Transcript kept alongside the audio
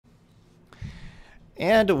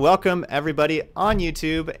And welcome everybody on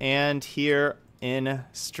YouTube and here in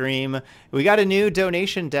stream. We got a new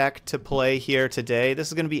donation deck to play here today. This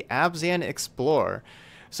is going to be Abzan Explore.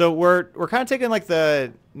 So we're kind of taking like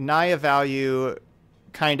the Naya value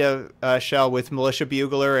kind of shell with Militia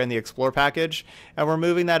Bugler and the Explore package, and we're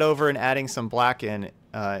moving that over and adding some black in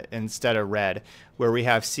instead of red, where we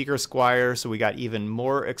have Seeker Squire, so we got even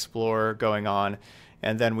more Explore going on,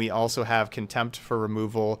 and then we also have Contempt for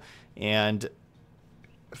removal and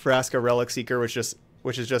Vraska Relic Seeker, which is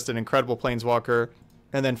just an incredible planeswalker,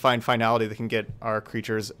 and then Find Finality that can get our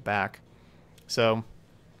creatures back. So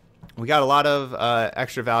we got a lot of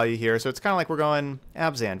extra value here, so it's kind of like we're going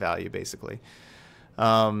Abzan value basically.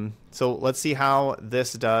 So let's see how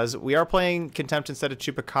this does. We are playing Contempt instead of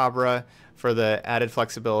Chupacabra for the added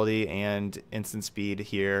flexibility and instant speed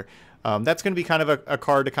here. That's going to be kind of a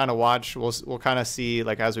card to kind of watch. We'll kind of see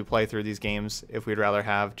like as we play through these games if we'd rather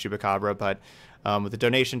have Chupacabra, but with the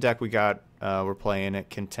donation deck we got, we're playing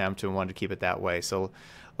Contempt and wanted to keep it that way. So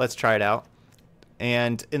let's try it out.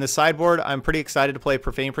 And in the sideboard, I'm pretty excited to play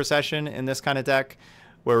Profane Procession in this kind of deck,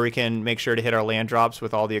 where we can make sure to hit our land drops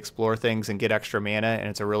with all the Explore things and get extra mana, and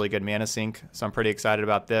it's a really good mana sink. So I'm pretty excited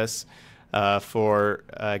about this for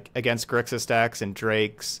against Grixis decks and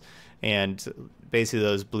Drakes and basically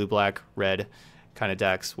those blue, black, red kind of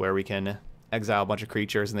decks where we can exile a bunch of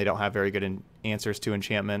creatures and they don't have very good answers to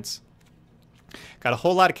enchantments. Got a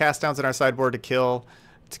whole lot of cast downs in our sideboard to kill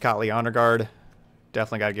Tocatli Honor Guard.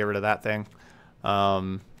 Definitely got to get rid of that thing.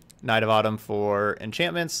 Night of Autumn for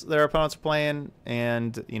enchantments that our opponents are playing,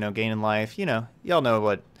 and gaining life. Y'all know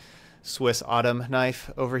what Swiss Autumn Knife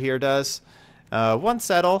over here does. One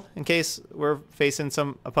Settle in case we're facing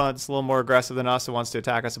some opponents a little more aggressive than us who wants to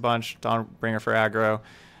attack us a bunch. Dawnbringer for aggro,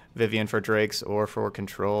 Vivian for Drakes or for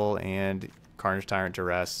control, and Carnage Tyrant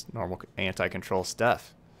Duress, normal anti-control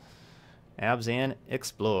stuff. Abzan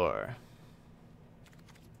Explore.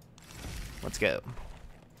 Let's go.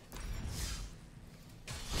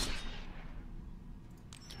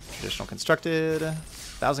 Traditional constructed,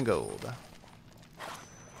 1,000 gold.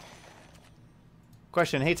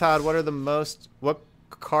 Question: Hey Todd, what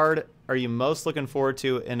card are you most looking forward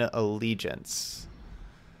to in Allegiance?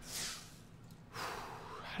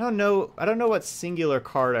 I don't know what singular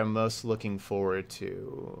card I'm most looking forward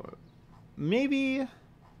to. Maybe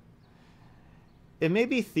it may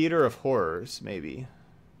be Theater of Horrors, maybe.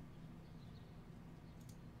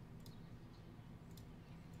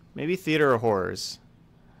 Maybe Theater of Horrors.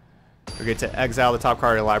 You get to exile the top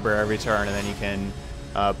card of your library every turn, and then you can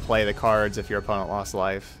play the cards if your opponent lost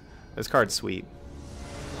life. This card's sweet.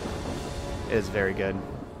 It is very good.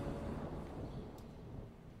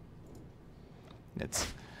 I've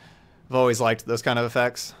always liked those kind of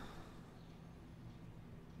effects.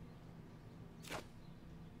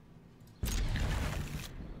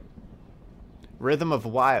 Rhythm of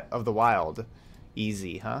the Wild.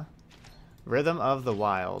 Easy, huh? Rhythm of the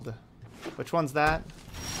Wild. Which one's that?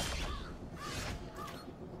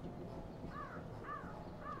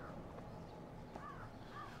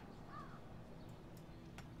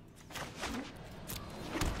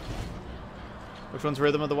 Which one's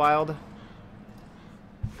Rhythm of the Wild?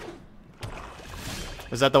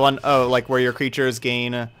 Is that the one? Oh, like where your creatures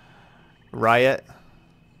gain Riot?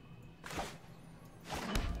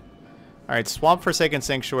 Alright, Swamp Forsaken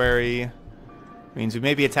Sanctuary means we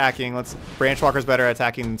may be attacking. Branchwalker's better at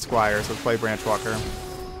attacking than Squire, so let's play Branchwalker.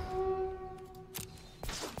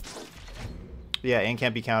 Yeah, and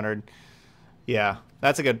can't be countered. Yeah,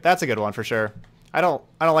 that's a good one for sure. I don't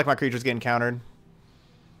like my creatures getting countered.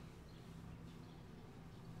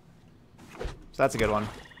 So that's a good one.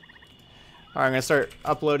 Alright, I'm going to start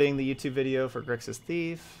uploading the YouTube video for Grixis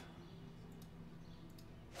Thief.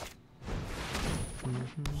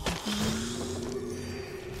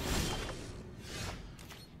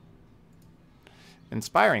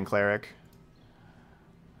 Inspiring Cleric.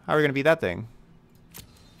 How are we going to beat that thing?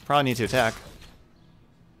 Probably need to attack.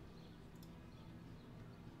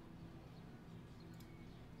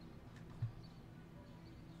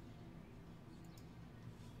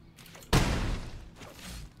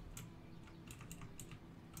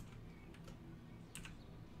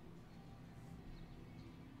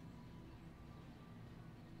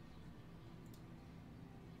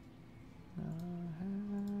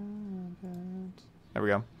 There we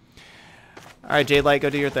go. Alright, Jade Light, go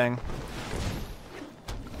do your thing.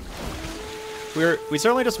 We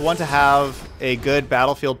certainly just want to have a good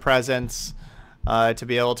battlefield presence to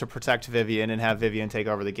be able to protect Vivian and have Vivian take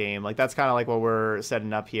over the game. Like that's kind of like what we're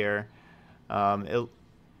setting up here.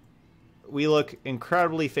 We look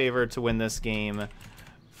incredibly favored to win this game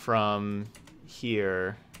from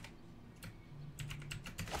here.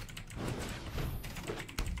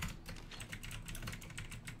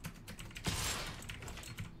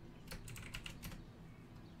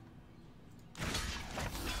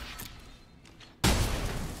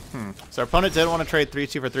 So our opponent didn't want to trade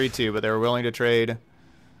 3-2 for 3-2, but they were willing to trade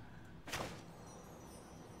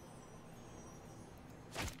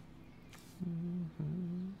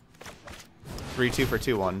 3-2 for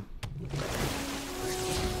 2-1.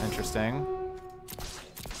 Interesting.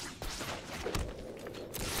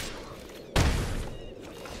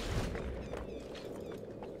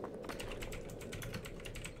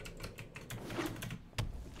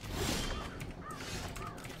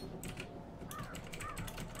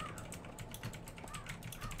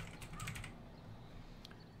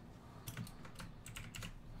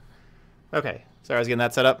 Okay, sorry, I was getting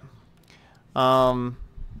that set up. Do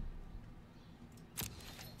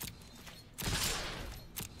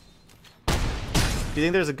you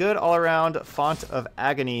think there's a good all-around Font of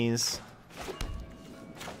Agonies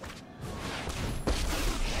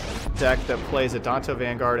deck that plays a Danto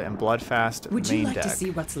Vanguard and Bloodfast main deck? Would you like to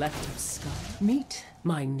see what's left of Skull? Meet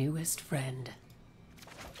my newest friend.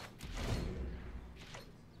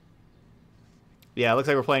 Yeah, it looks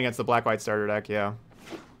like we're playing against the black-white starter deck, yeah.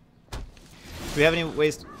 Do we have any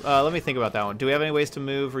ways... let me think about that one. Do we have any ways to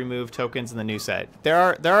remove tokens in the new set? There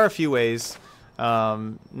are a few ways.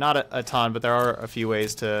 Not a ton, but there are a few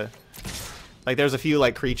ways to... Like, there's a few,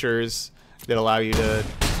 like, creatures that allow you to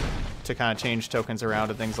kind of change tokens around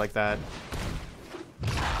and things like that.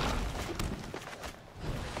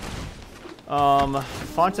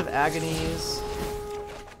 Font of Agonies...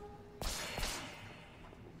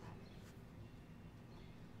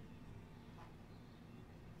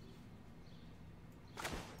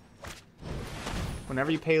 Whenever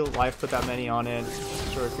you pay life, put that many on it.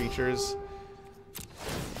 Destroy creatures.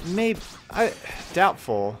 Maybe...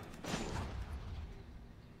 doubtful.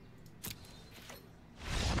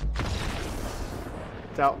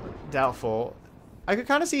 Doubtful. I could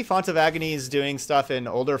kind of see Font of Agonies doing stuff in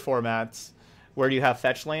older formats where you have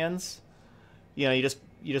fetch lands. You know, you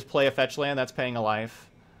just play a fetch land that's paying a life.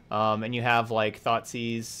 And you have, like,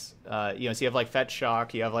 Thoughtseize. You know, so you have, like, Fetch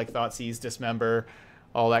Shock. You have, like, Thoughtseize, Dismember.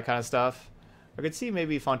 All that kind of stuff. I could see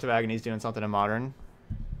maybe Font of Agonies doing something in Modern.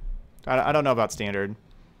 I don't know about Standard.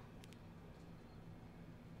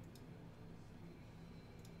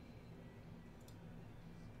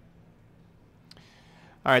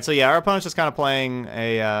 Alright, so yeah, our opponent's just kind of playing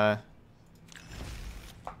a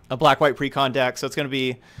black-white precon deck, so it's going to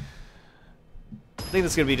be... I think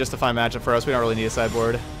this is going to be just a fine matchup for us. We don't really need a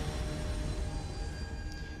sideboard.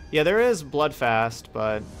 Yeah, there is Bloodfast,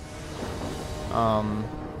 but...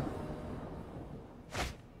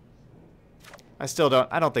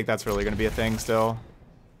 I don't think that's really going to be a thing still.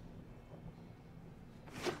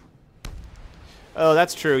 Oh,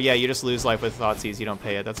 that's true. Yeah, you just lose life with Thoughtseize. You don't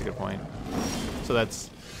pay it. That's a good point. So that's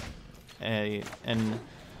a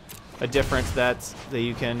difference that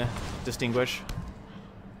you can distinguish.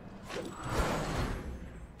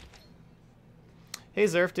 Hey,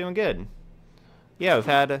 Zerf, doing good. Yeah, we've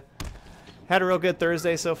had a real good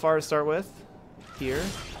Thursday so far to start with here.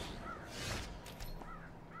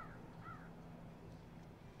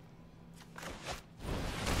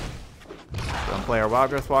 Gonna play our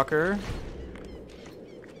Wildgrowth Walker.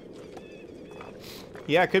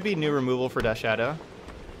 Yeah, it could be new removal for Death Shadow.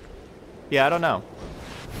 Yeah, I don't know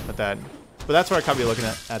about that. But that's where I could be looking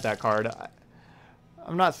at that card.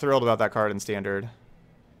 I'm not thrilled about that card in Standard.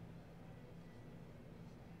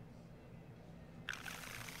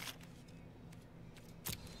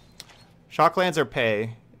 Shocklands are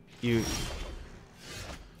pay. You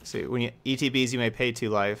see, when you ETBs, you may pay 2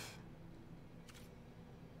 life.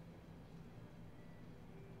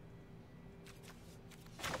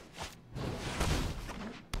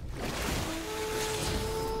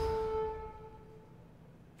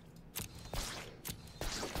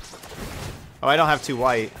 Oh, I don't have 2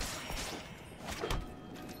 white.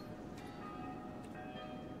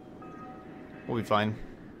 We'll be fine.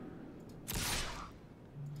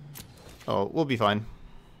 Oh, we'll be fine.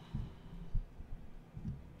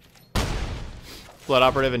 Blood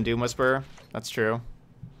Operative and Doom Whisperer. That's true.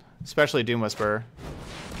 Especially Doom Whisperer.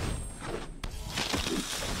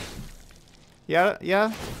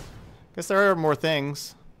 Yeah. Guess there are more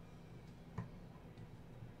things.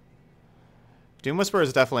 Doom Whisperer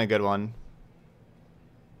is definitely a good one.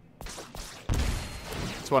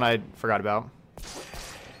 It's one I forgot about.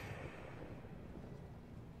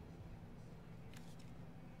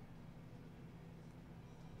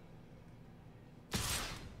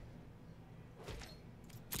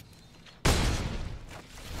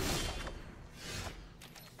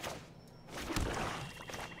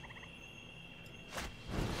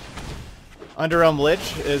 Underrealm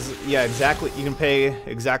Lich is, yeah, exactly. You can pay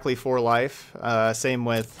exactly 4 life. Same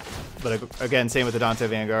with But again, same with the Dante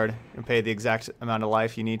Vanguard. You can pay the exact amount of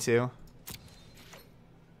life you need to.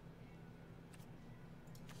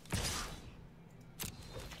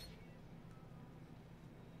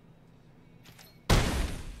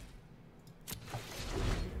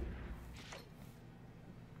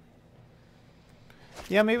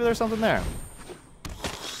 Yeah, maybe there's something there.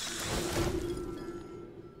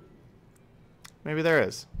 Maybe there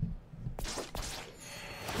is.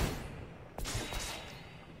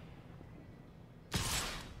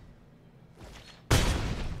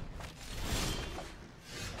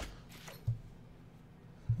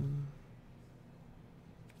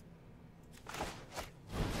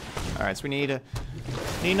 Alright, so we need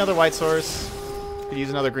another white source. Could use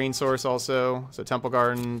another green source also. So Temple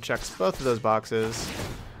Garden checks both of those boxes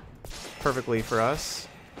perfectly for us.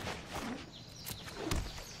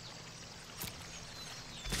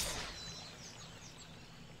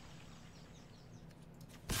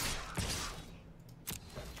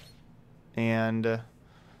 And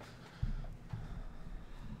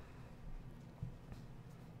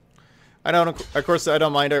of course, I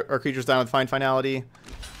don't mind our creatures down with fine finality.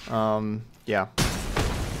 Yeah.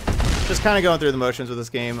 Just kind of going through the motions with this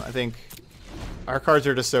game. I think our cards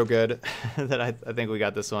are just so good that I think we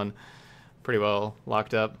got this one pretty well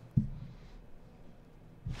locked up.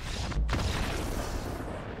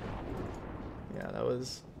 Yeah, that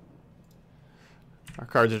was... Our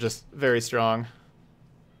cards are just very strong.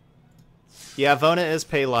 Yeah, Vona is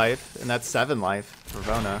pay life, and that's 7 life for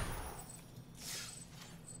Vona.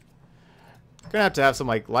 Gonna have to have some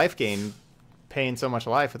like life gain, paying so much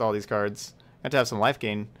life with all these cards. Have to have some life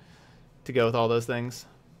gain to go with all those things.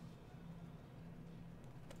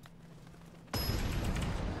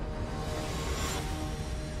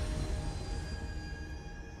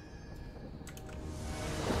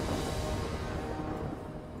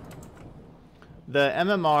 The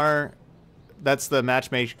MMR, that's the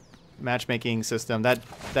matchmaking system. That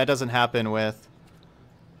doesn't happen with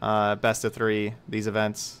best of 3, these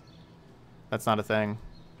events. That's not a thing.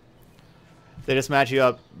 They just match you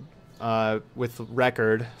up with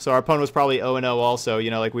record. So our opponent was probably 0-0 also.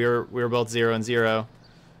 You know, like we were both 0-0, so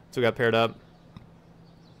we got paired up.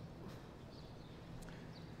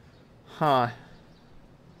 Huh.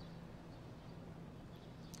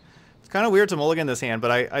 It's kind of weird to mulligan this hand,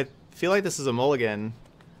 but I feel like this is a mulligan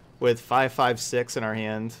with 5/5/6 in our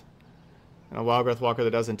hand and a Wild Growth Walker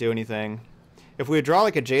that doesn't do anything. If we would draw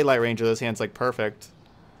like a Jade Light Ranger, this hand's like perfect.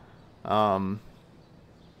 And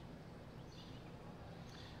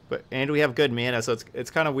we have good mana, so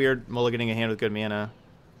it's kind of weird mulliganing a hand with good mana,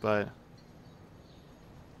 but I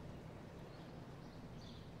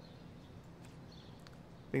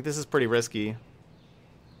think this is pretty risky.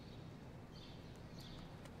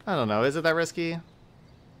 I don't know, is it that risky?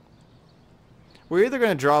 We're either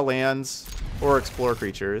going to draw lands or explore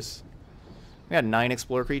creatures. We got 9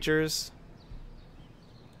 explore creatures.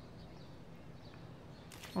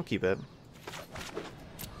 I'll keep it.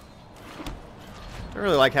 I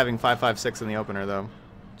really like having 5/5/6 in the opener, though.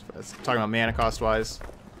 Talking about mana cost-wise.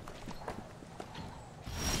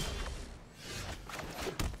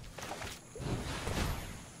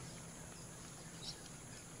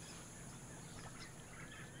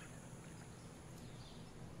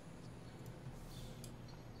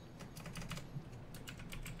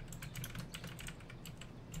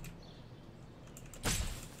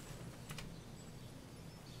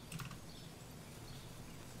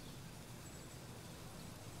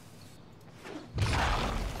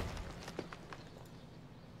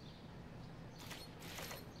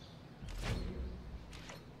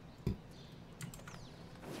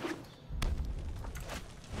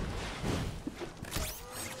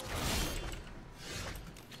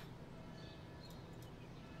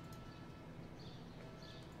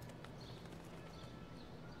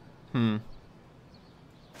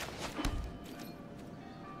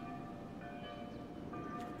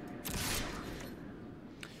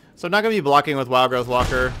 So I'm not going to be blocking with Wild Growth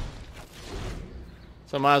Walker.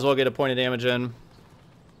 So I might as well get a point of damage in.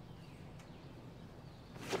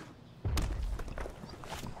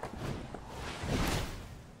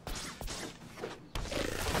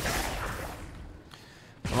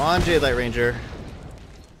 Come on, Jade Light Ranger.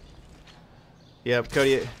 Yep,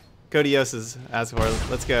 Cody Yost is asking for it.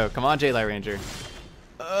 Let's go. Come on, Jade Light Ranger.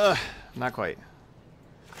 Not quite.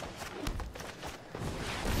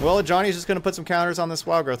 Well, Johnny's just going to put some counters on this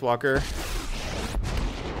Wild Growth Walker.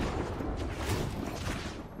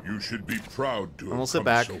 You should be proud to we'll have sit come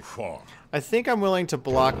back. so far. I think I'm willing to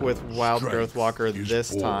block with Wild Strength Growth Walker is this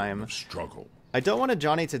born time. of struggle. I don't want a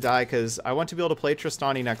Johnny to die because I want to be able to play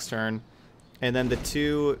Tristani next turn. And then the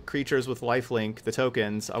 2 creatures with lifelink, the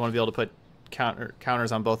tokens, I want to be able to put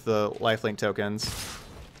counters on both the lifelink tokens.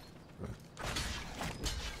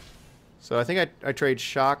 So I think I trade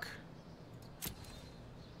Shock.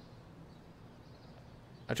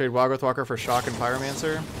 I trade Wildgrowth Walker for Shock and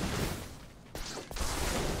Pyromancer.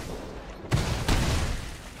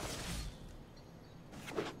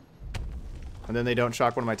 And then they don't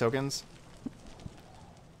shock one of my tokens.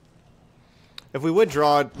 If we would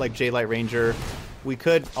draw like Jadelight Ranger, we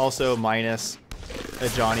could also minus a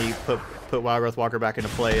Johnny, put Wildgrowth Walker back into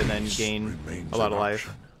play, and then gain a lot of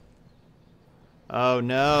life. Oh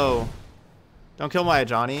no! Don't kill my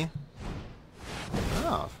Johnny.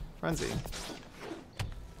 Oh, Frenzy.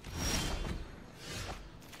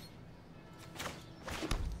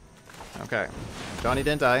 Okay, Johnny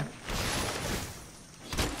didn't die.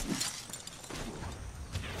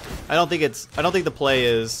 I don't think the play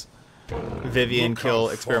is Vivian kill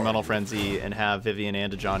Experimental Frenzy and have Vivian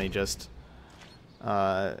and Johnny just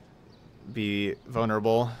be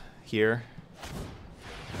vulnerable here.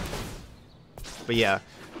 But yeah,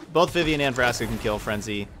 both Vivian and Vraska can kill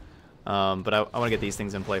Frenzy, but I want to get these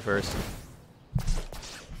things in play first.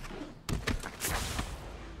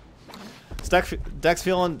 Deck's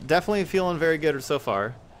definitely feeling very good so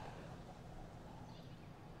far.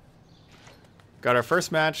 Got our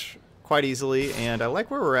first match quite easily, and I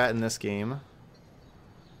like where we're at in this game.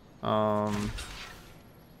 So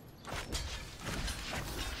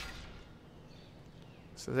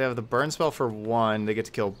they have the burn spell for 1. They get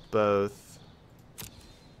to kill both.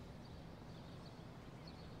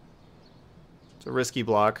 It's a risky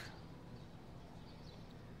block.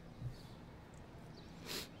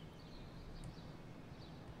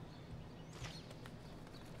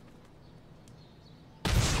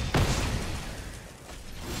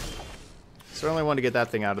 Certainly want to get that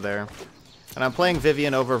thing out of there. And I'm playing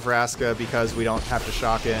Vivian over Vraska because we don't have to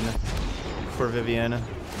shock in for Vivian.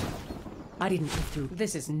 I didn't go through.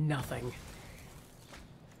 This is nothing.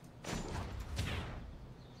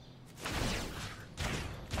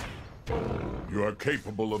 You are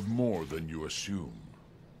capable of more than you assume.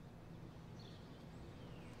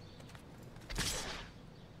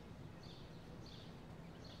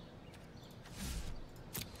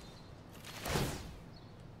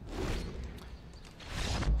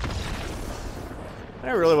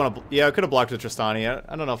 I really want to... Yeah, I could have blocked with Tristani.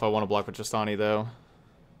 I don't know if I want to block with Tristani, though.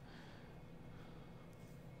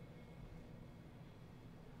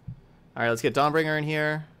 Alright, let's get Dawnbringer in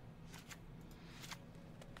here.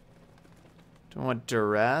 Do I want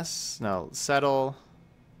Duress? No, Settle.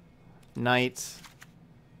 Knight.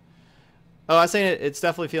 Oh, I was saying it's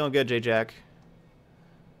definitely feeling good, J-Jack.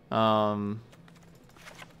 Yeah,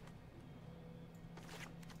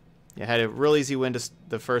 had a real easy win to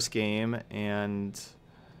the first game, and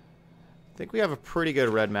I think we have a pretty good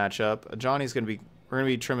red matchup. Johnny's gonna be... We're gonna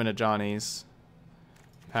be trimming a Johnny's.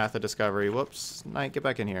 Path of Discovery. Whoops. Knight, get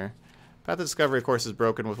back in here. Path of Discovery, of course, is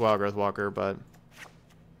broken with Wildgrowth Walker, but...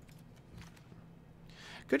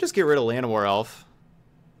 Could just get rid of Llanowar Elf.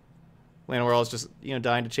 Llanowar Elf's just, you know,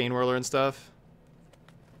 dying to Chain Whirler and stuff.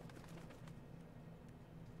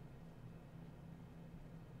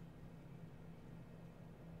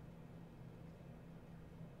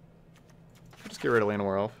 Just get rid of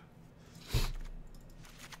Llanowar Elf.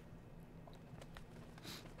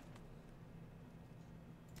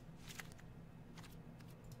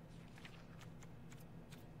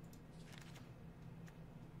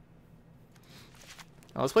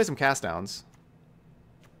 Oh, let's play some cast downs.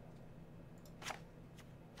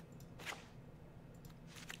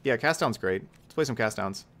 Yeah, cast down's great. Let's play some cast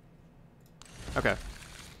downs. Okay.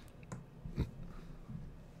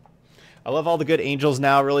 I love all the good angels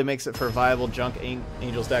now. Really makes it for a viable junk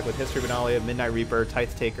angels deck with History Benalia, Midnight Reaper,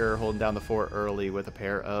 Tithe Taker, holding down the 4 early with a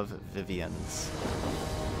pair of Vivians.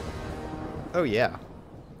 Oh yeah.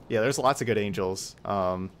 Yeah, there's lots of good angels.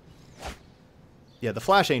 Yeah, the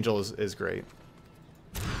Flash Angel is great.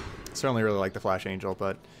 Certainly really like the Flash Angel,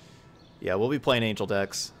 but yeah, we'll be playing angel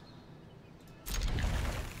decks.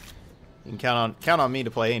 You can count on me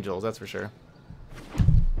to play angels, that's for sure.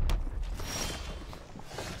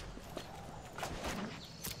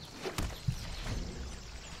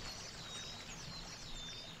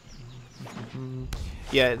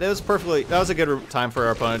 Yeah, that was a good time for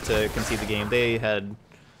our opponent to concede the game. That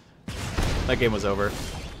game was over.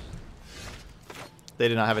 They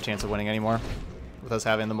did not have a chance of winning anymore. With us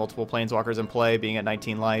having the multiple planeswalkers in play, being at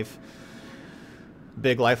 19 life.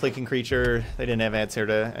 Big life-leaking creature. They didn't have answer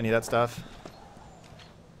to any of that stuff.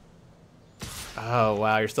 Oh,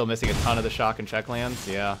 wow, you're still missing a ton of the shock and check lands?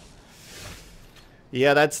 Yeah.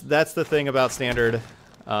 Yeah, that's the thing about Standard.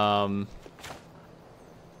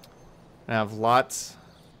 I have lots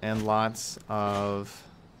and lots of...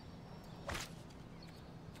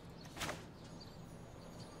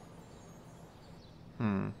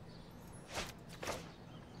 I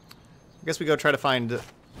guess we go try to find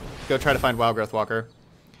Wild Growth Walker.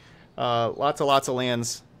 Lots of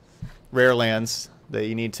lands, rare lands that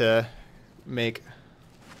you need to make.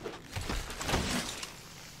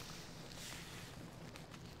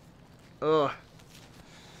 Ugh.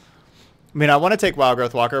 I mean, I want to take Wild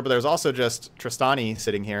Growth Walker, but there's also just Tristani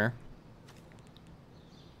sitting here.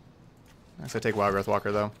 I guess I take Wild Growth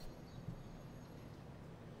Walker, though.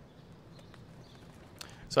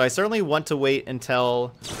 So I certainly want to wait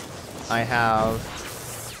until I have...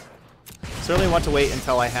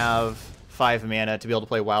 5 mana to be able to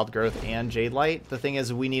play Wild Growth and Jade Light. The thing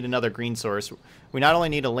is, we need another green source. We not only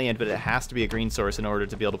need a land, but it has to be a green source in order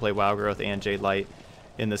to be able to play Wild Growth and Jade Light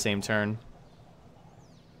in the same turn.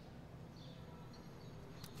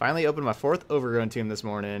 Finally opened my 4th Overgrown Tomb this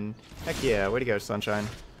morning. Heck yeah, way to go, Sunshine.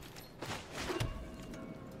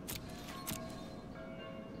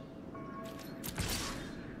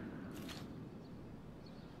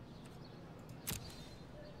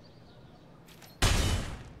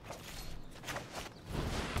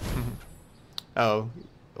 Oh,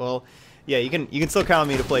 well, yeah, you can still count on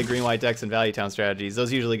me to play green-white decks and Value Town strategies.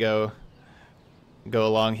 Those usually go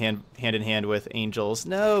along hand in hand with Angels.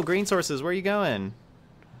 No, green sources, where are you going?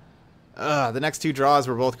 The next 2 draws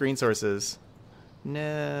were both green sources.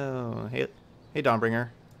 No. Hey, Dawnbringer.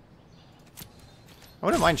 I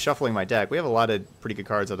wouldn't mind shuffling my deck. We have a lot of pretty good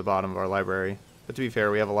cards at the bottom of our library. But to be fair,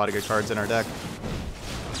 we have a lot of good cards in our deck.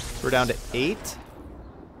 We're down to 8.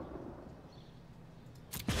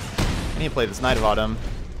 I need to play this Knight of Autumn.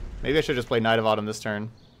 Maybe I should just play Knight of Autumn this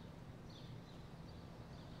turn.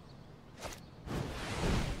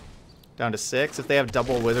 Down to 6. If they have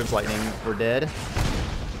double Wizard's Lightning, we're dead.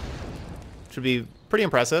 Should be pretty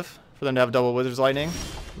impressive for them to have double Wizard's Lightning.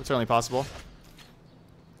 It's certainly possible.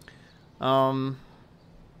 Wild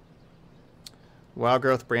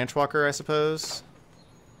Growth Branchwalker, I suppose.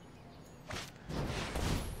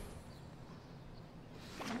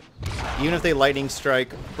 Even if they Lightning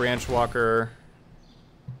Strike Branchwalker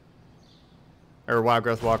or Wild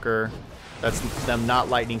Growth Walker, that's them not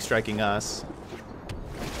Lightning Striking us.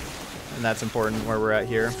 And that's important where we're at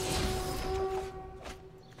here.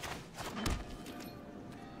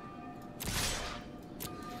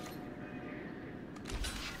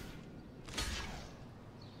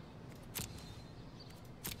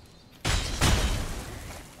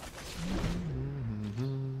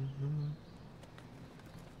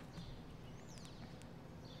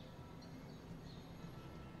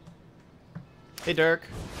 Hey Dirk,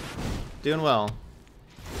 doing well.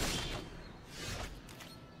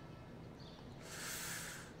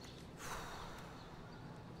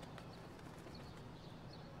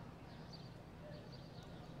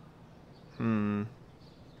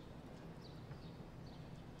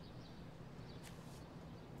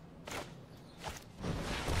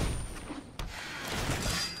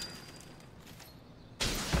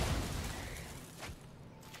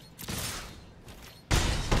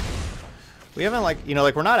 We haven't, like, you know,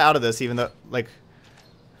 like, we're not out of this, even though, like,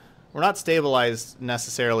 we're not stabilized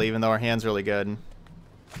necessarily, even though our hand's really good.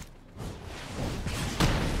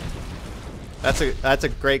 That's a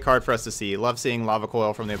great card for us to see. Love seeing Lava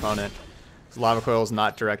Coil from the opponent. Lava Coil is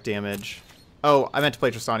not direct damage. Oh, I meant to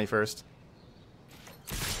play Tristani first.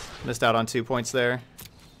 Missed out on 2 points there.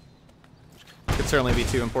 Could certainly be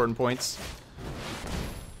 2 important points.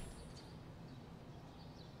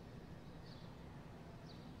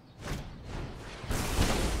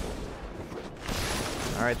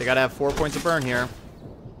 Alright, they gotta have 4 points of burn here.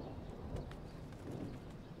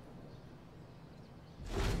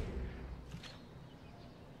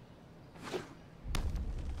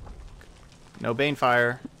 No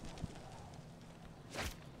Banefire.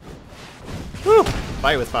 Woo!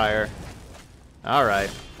 Fight with fire.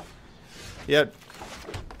 Alright. Yep.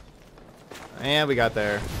 And we got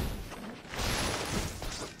there.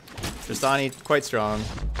 Tristani, quite strong.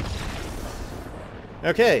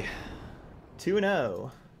 Okay.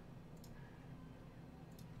 2-0.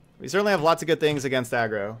 We certainly have lots of good things against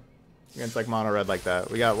aggro. Against, like, mono red like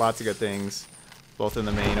that. We got lots of good things, both in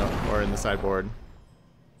the main or in the sideboard.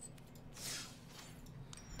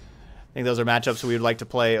 I think those are matchups we would like to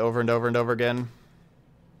play over and over and over again.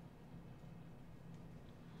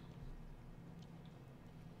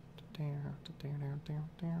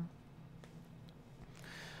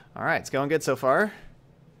 Alright, it's going good so far.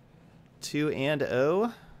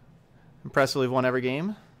 2-0. Impressed we've won every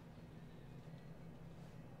game.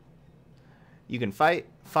 You can fight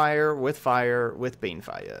fire with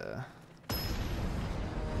Banefire.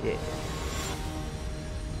 Yeah.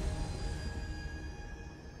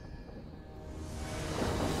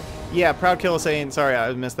 Yeah, Proud Kill was saying, sorry,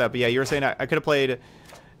 I missed that, but yeah, you were saying I could have played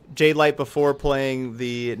Jade Light before playing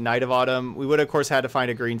the Night of Autumn. We would, of course, had to find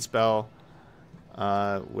a green spell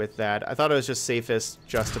with that. I thought it was just safest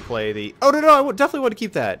just to play the... Oh, no, I definitely want to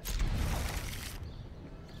keep that.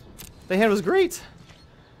 The hand was great.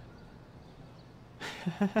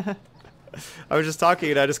 I was just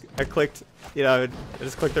talking and I clicked, you know, I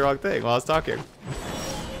just clicked the wrong thing while I was talking.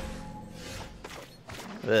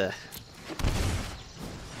 Ugh.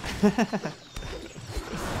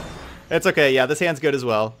 It's okay. Yeah, this hand's good as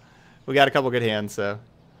well. We got a couple good hands, so.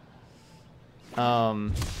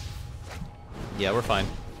 Yeah, we're fine.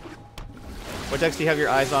 What decks do you have your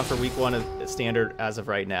eyes on for week 1 of standard as of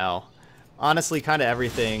right now? Honestly, kind of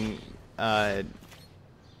everything.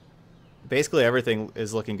 Basically everything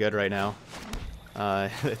is looking good right now.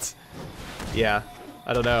 It's, yeah,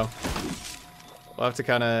 I don't know. We'll have to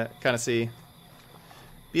kind of see.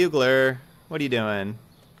 Bugler, what are you doing?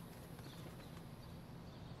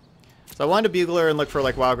 So I wanted a Bugler and look for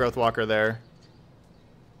like Wild Growth Walker there.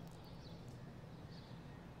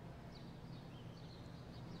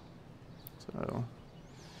 So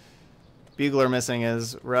Bugler missing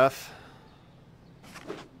is rough.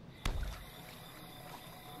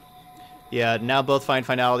 Yeah, now both Find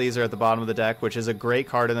Finalities are at the bottom of the deck, which is a great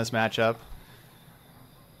card in this matchup.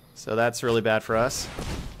 So that's really bad for us.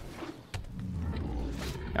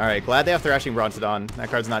 Alright, glad they have Thrashing Brontodon. That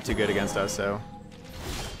card's not too good against us, so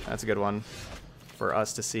that's a good one for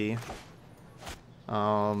us to see.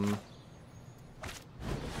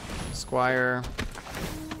 Squire.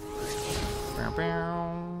 Bow,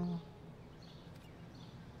 bow.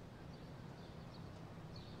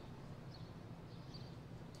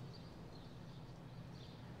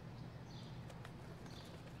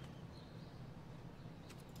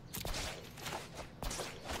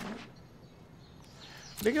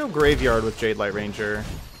 They go Graveyard with Jade Light Ranger.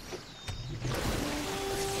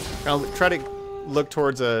 I'll try to look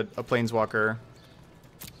towards a Planeswalker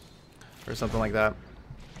or something like that.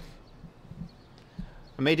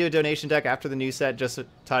 I may do a donation deck after the new set just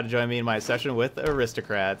Todd to join me in my session with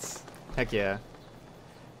Aristocrats. Heck yeah.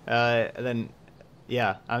 And then,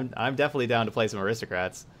 yeah, I'm definitely down to play some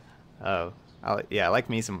Aristocrats. Oh, yeah, I like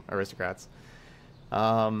me some Aristocrats.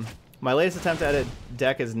 My latest attempt at a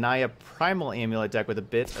deck is Naya Primal Amulet deck with a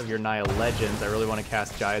bit of your Naya Legends. I really want to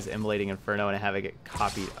cast Jaya's Immolating Inferno and have it get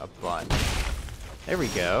copied a bunch. There we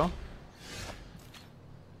go.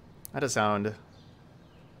 That does sound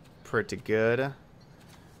pretty good.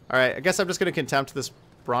 Alright, I guess I'm just going to Contempt this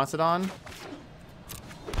Brontodon.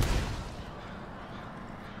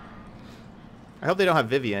 I hope they don't have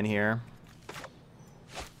Vivian here.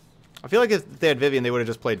 I feel like if they had Vivian, they would have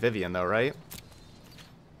just played Vivian, though, right?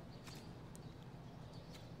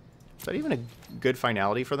 Is that even a good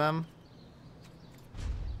finality for them?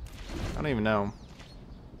 I don't even know.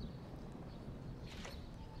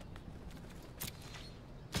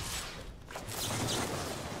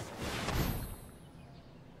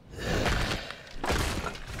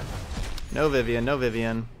 No Vivian, no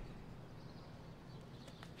Vivian.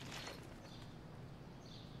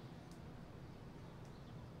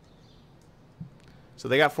 So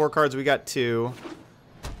they got 4 cards, we got 2.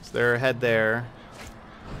 So they're ahead there.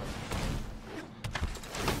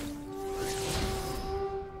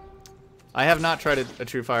 I have not tried a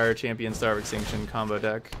True Fire Champion Star of Extinction combo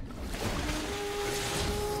deck.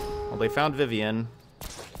 Well, they found Vivian.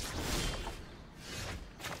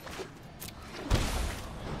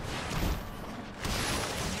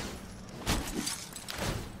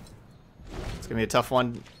 It's gonna be a tough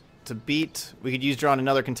one to beat. We could use Draw on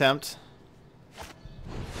another Contempt.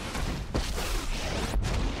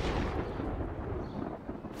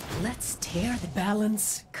 Let's tear the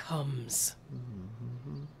balance comes.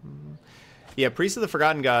 Yeah, Priest of the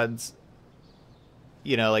Forgotten Gods,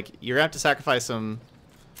 you know, like, you're gonna have to sacrifice a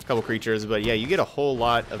couple creatures, but yeah, you get a whole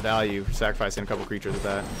lot of value for sacrificing a couple creatures with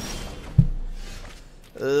that.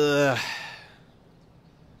 Ugh.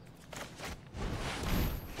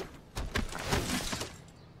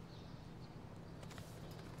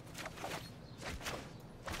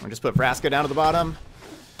 I'll just put Vraska down to the bottom.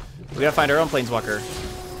 We gotta find our own Planeswalker.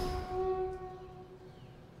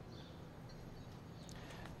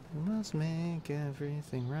 Let's make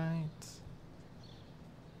everything right.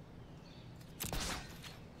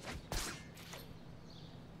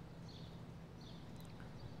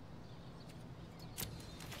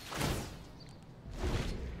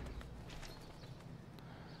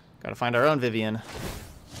 Gotta find our own Vivian.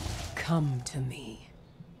 Come to me.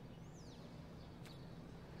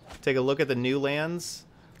 Take a look at the new lands.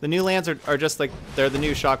 The new lands are just like, they're the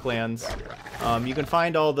new shock lands. You can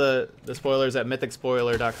find all the spoilers at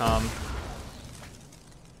mythicspoiler.com.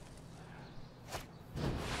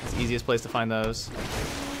 It's the easiest place to find those.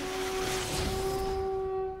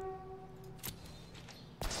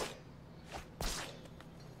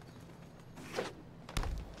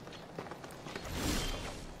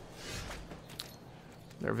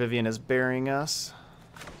 Their Vivian is burying us.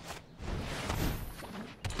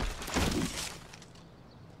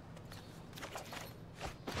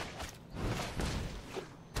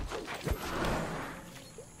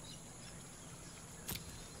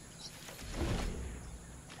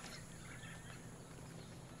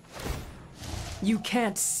 You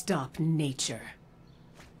can't stop nature.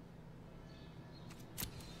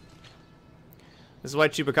 This is why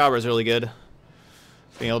Chupacabra is really good.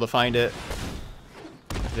 Being able to find it.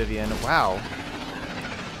 Vivian, wow.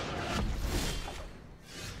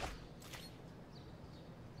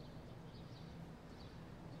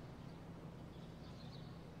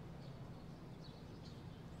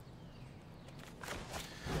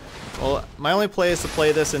 Well, my only play is to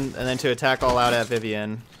play this and then to attack all out at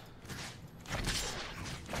Vivian.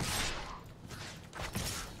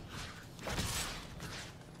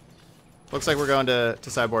 Looks like we're going to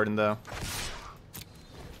sideboarding though.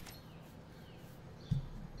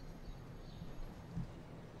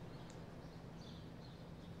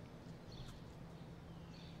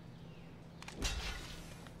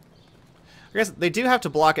 I guess they do have to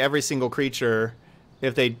block every single creature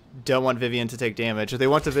if they don't want Vivian to take damage. If they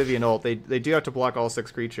want the Vivian ult, they do have to block all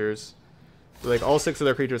 6 creatures. Like, all 6 of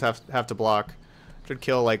their creatures have to block. Should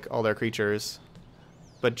kill, like, all their creatures.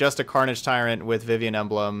 But just a Carnage Tyrant with Vivian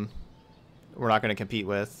Emblem, we're not going to compete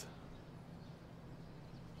with.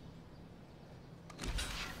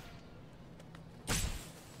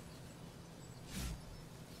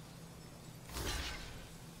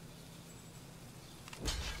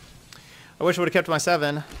 I wish I would have kept my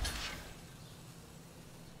 7.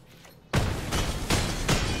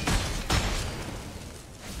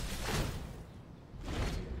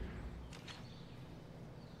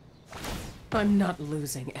 I'm not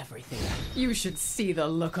losing everything. You should see the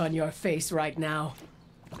look on your face right now.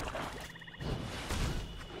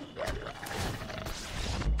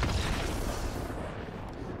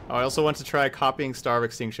 Oh, I also want to try copying Star of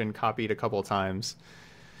Extinction, copied a couple of times.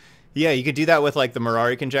 Yeah, you could do that with, like, the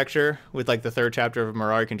Mirari Conjecture, with, like, the 3rd chapter of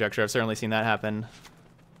Mirari Conjecture. I've certainly seen that happen.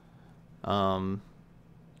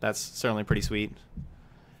 That's certainly pretty sweet.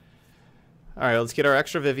 Alright, let's get our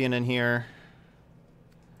extra Vivian in here.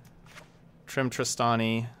 Trim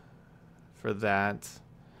Tristani for that.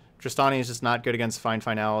 Tristani is just not good against Fine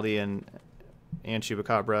Finality and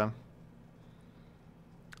Chupacabra.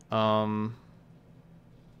 I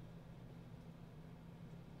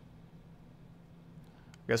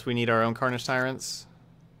guess we need our own Carnage Tyrants.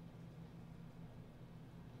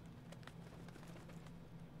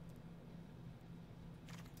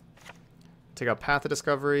 Take out Path of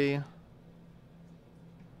Discovery.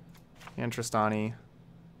 And Tristani.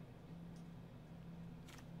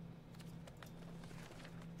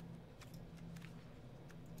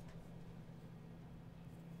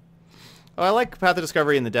 Oh, I like Path of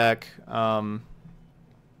Discovery in the deck. I'm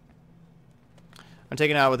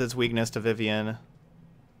taking it out with its weakness to Vivian.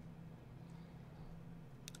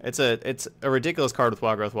 It's a ridiculous card with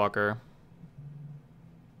Wild Growth Walker.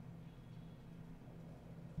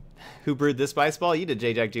 Who brewed this Spice Ball? You did,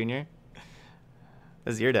 J-Jack Jr.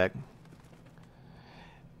 This is your deck.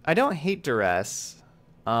 I don't hate Duress.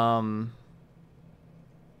 I'm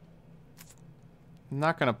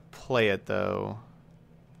not going to play it, though.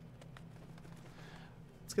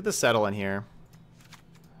 Let's get the Settle in here.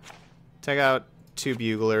 Take out 2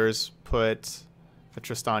 Buglers. Put a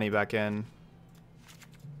Tristani back in.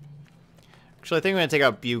 Actually, I think I'm going to take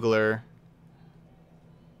out Bugler,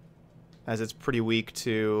 as it's pretty weak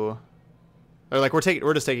to... Or, like,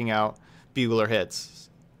 we're just taking out Bugler hits.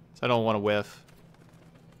 So I don't want to whiff.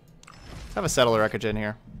 Let's have a Settler Wreckage in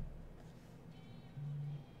here.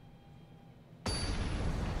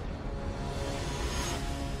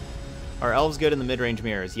 Are elves good in the mid-range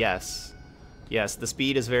mirrors? Yes. Yes, the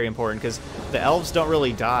speed is very important, because the elves don't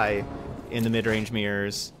really die in the mid-range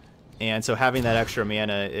mirrors. And so having that extra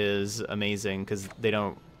mana is amazing because they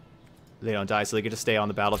don't die, so they get to stay on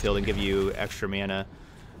the battlefield and give you extra mana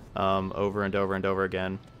over and over and over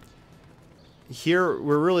again. Here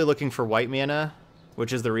we're really looking for white mana,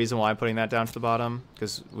 which is the reason why I'm putting that down to the bottom,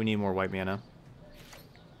 because we need more white mana.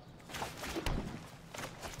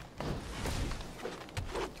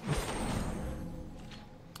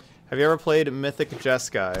 Have you ever played Mythic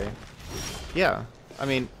Jeskai? Yeah, I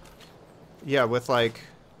mean, yeah, with like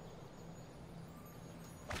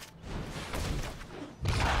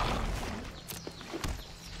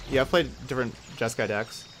Yeah, I've played different Jeskai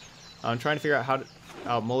decks. I'm trying to figure out how to...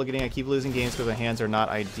 mulliganing, I keep losing games because my hands are not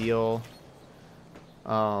ideal.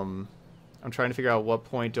 I'm trying to figure out what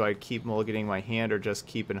point do I keep mulliganing my hand or just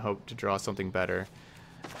keep and hope to draw something better.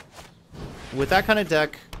 With that kind of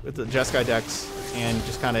deck, with the Jeskai decks, and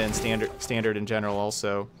just kind of in standard in general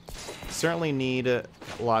also, certainly need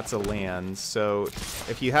lots of lands. So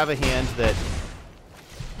if you have a hand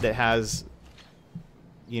that has,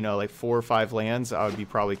 you know, like 4 or 5 lands, I would be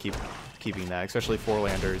probably keeping that, especially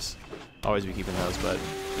 4-landers. Always be keeping those, but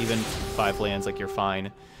even 5 lands, like, you're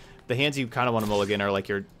fine. The hands you kind of want to mulligan are like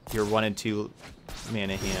your 1 and 2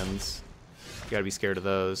 mana hands. You gotta be scared of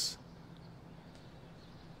those.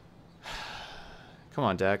 Come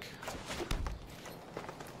on, deck.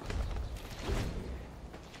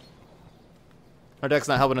 Our deck's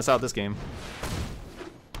not helping us out this game.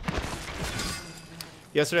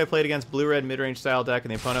 Yesterday I played against blue-red mid-range style deck,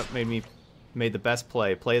 and the opponent made the best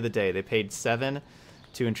play of the day. They paid 7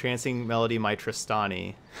 to Entrancing Melody my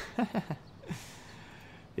Tristani.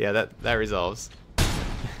 Yeah, that resolves.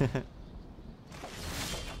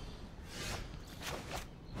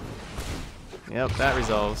 Yep, that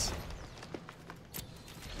resolves.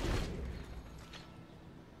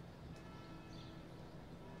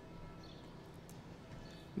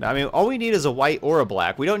 I mean, all we need is a white or a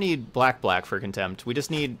black. We don't need black for Contempt. We just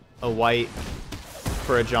need a white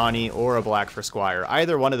for a Johnny or a black for Squire.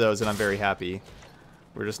 Either one of those and I'm very happy.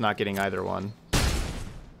 We're just not getting either one.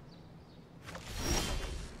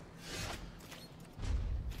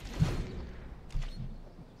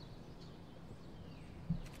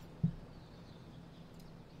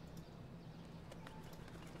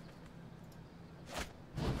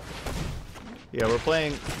 Yeah, we're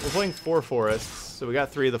playing 4 forests, so we got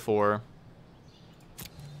 3 of the 4.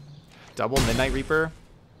 Double Midnight Reaper.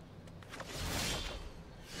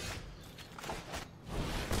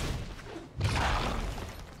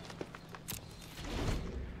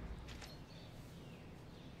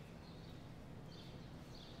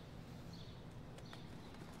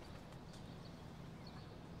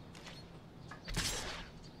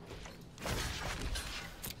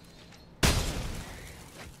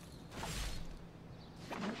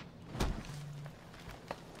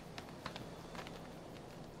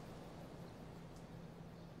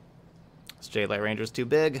 Jadelight Ranger's too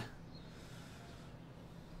big.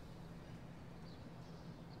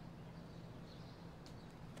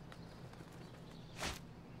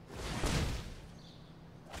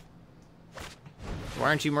 Why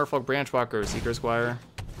aren't you Merfolk Branchwalker, Seeker Squire?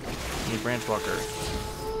 You need Branchwalker.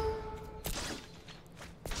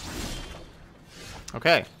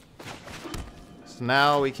 Okay. So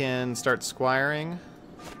now we can start squiring.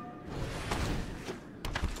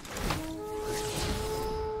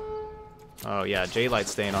 Oh yeah,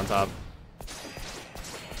 J-Light's staying on top.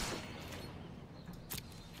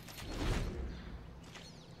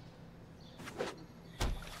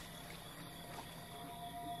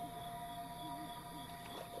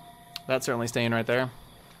 That's certainly staying right there.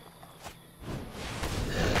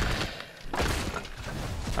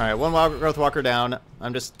 Alright, 1 Wild Growth Walker down.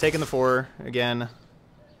 I'm just taking the 4 again.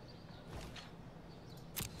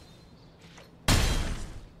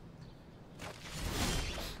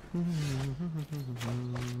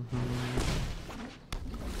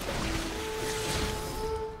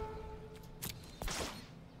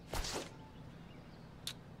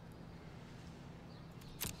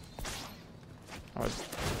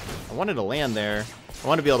 I wanted to land there. I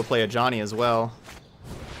wanted to be able to play a Johnny as well.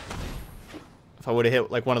 If I would have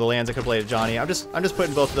hit like one of the lands, I could play a Johnny. I'm just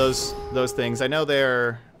putting both of those things. I know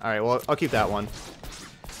they're all right. Well, I'll keep that one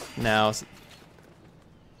now.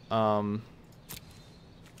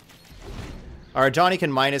 All right, Johnny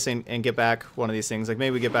can minus and get back one of these things. Like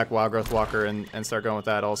maybe we get back Wild Growth Walker and start going with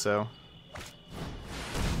that also.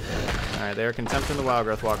 All right, they're contempting the Wild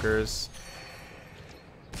Growth Walkers.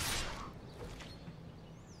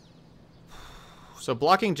 So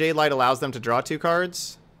blocking Jade Light allows them to draw 2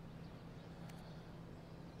 cards.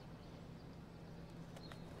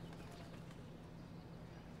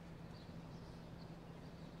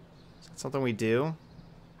 Is that something we do?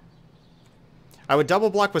 I would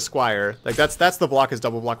double block with Squire. Like that's the block, is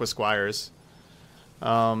double block with Squires.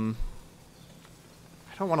 I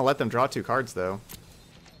don't want to let them draw 2 cards though.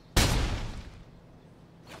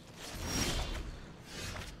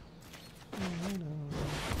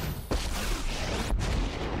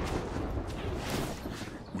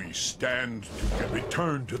 We stand to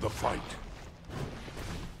return to the fight.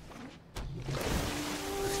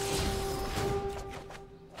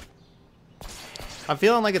 I'm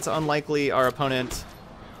feeling like it's unlikely our opponent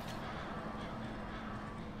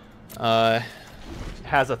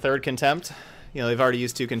has a third contempt. You know, they've already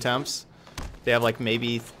used 2 contempts. They have like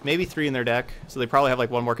maybe 3 in their deck, so they probably have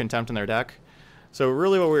like 1 more contempt in their deck. So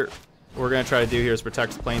really, what we're gonna try to do here is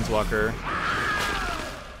protect the Planeswalker.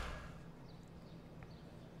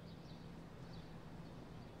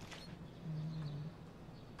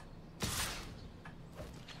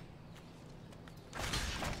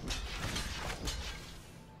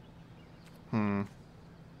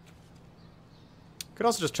 Could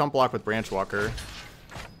also just chump block with Branchwalker.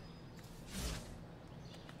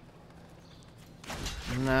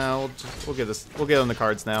 No, we'll get this. We'll get on the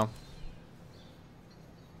cards now.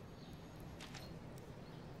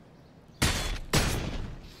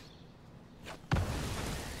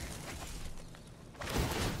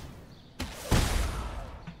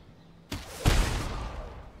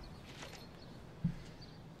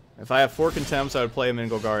 If I have 4 contempts, I would play him in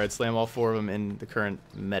Golgari. I'd slam all 4 of them in the current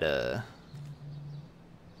meta.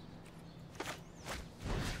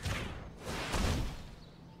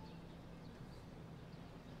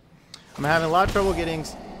 I'm having a lot of trouble getting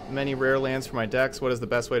many rare lands for my decks. What is the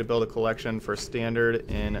best way to build a collection for standard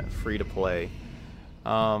and free-to-play?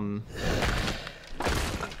 Yeah,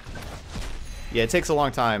 it takes a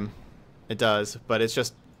long time. It does, but it's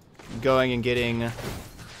just going and getting...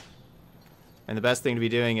 And the best thing to be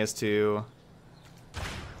doing is to...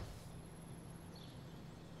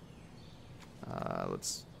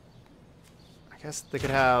 let's... I guess they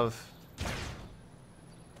could have...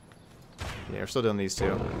 Yeah, we're still doing these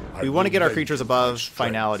 2. We want to get our creatures above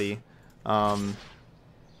finality. But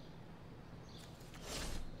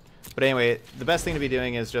anyway, the best thing to be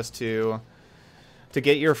doing is just to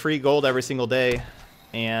get your free gold every single day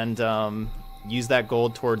and use that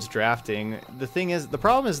gold towards drafting. The thing is, the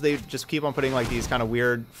problem is they just keep on putting like these kind of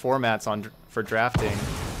weird formats on for drafting,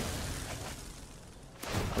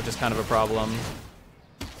 which is kind of a problem.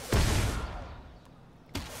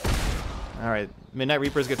 Alright, Midnight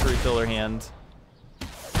Reapers get to refill their hand.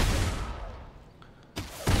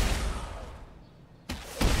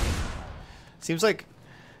 Seems like,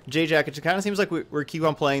 J-Jack, it kind of seems like we keep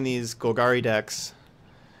on playing these Golgari decks,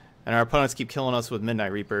 and our opponents keep killing us with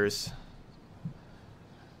Midnight Reapers.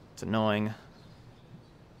 It's annoying.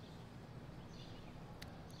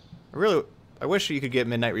 I wish you could get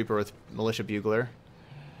Midnight Reaper with Militia Bugler.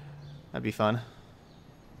 That'd be fun.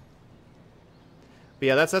 But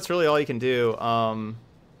yeah, that's really all you can do.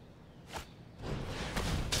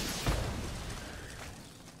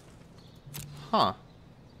 Huh.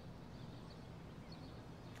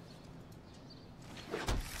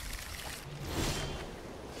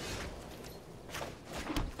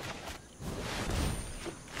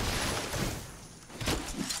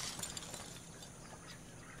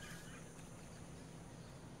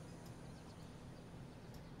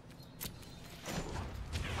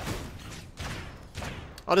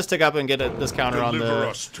 I'll just tick up and get this counter on the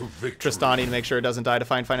Tristani to make sure it doesn't die to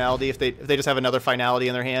find finality. If they just have another finality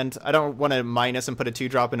in their hand, I don't want to minus and put a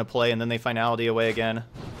 2-drop into play and then they finality away again.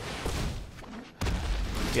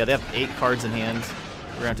 Yeah, they have 8 cards in hand.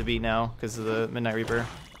 We're gonna have to beat now because of the Midnight Reaper.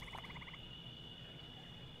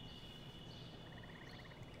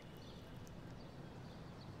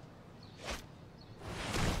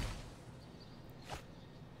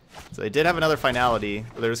 So they did have another finality,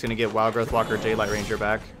 but they're just gonna get Wild Growth Walker, Jade Light Ranger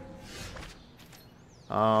back.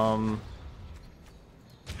 I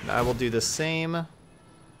will do the same.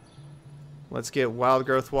 Let's get Wild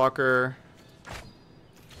Growth Walker.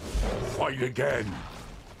 Fight again.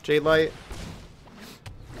 Jade Light.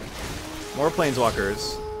 More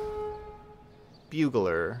Planeswalkers.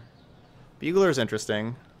 Bugler. Bugler's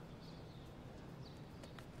interesting.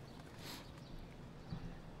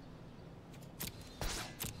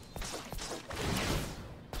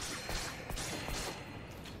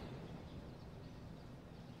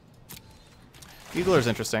 Bugler's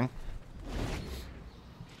interesting.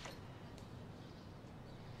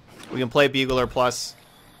 We can play Bugler plus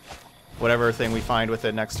whatever thing we find with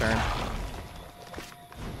it next turn.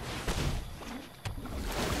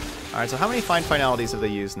 Alright, so how many find finalities have they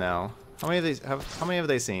used now? How many have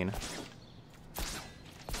they seen?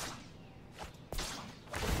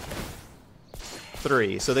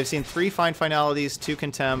 Three. So they've seen 3 find finalities, 2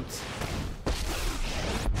 contempt.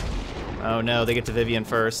 Oh no, they get to Vivian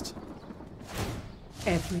first.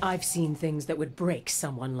 I've seen things that would break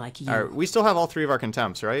someone like you. Alright, we still have all 3 of our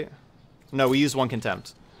contempts, right? No, we used 1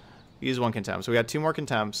 contempt. We used 1 contempt. So we got 2 more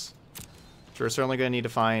contempts. So we're certainly going to need to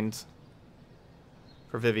find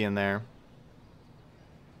for Vivian there.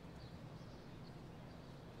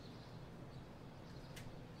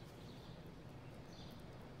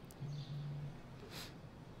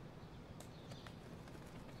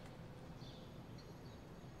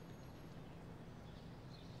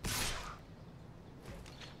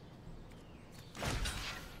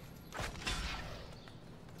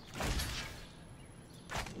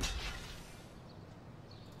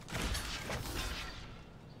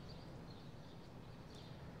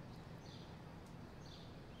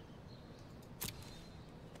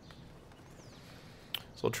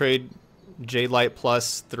 So we'll trade Jade Light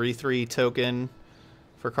plus 3/3 token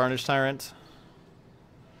for Carnage Tyrant.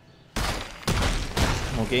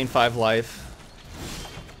 We'll gain 5 life.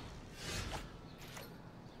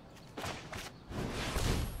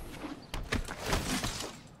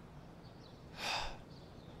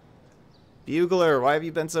 Bugler, why have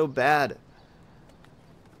you been so bad?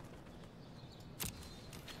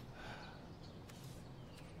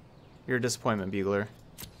 You're a disappointment, Bugler.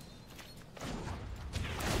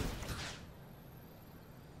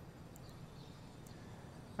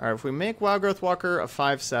 Alright, if we make Wild Growth Walker a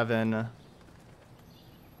 5/7,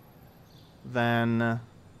 then...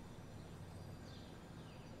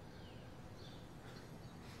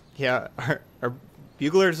 yeah, our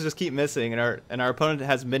Buglers just keep missing, and our opponent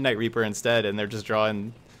has Midnight Reaper instead, and they're just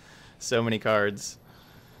drawing so many cards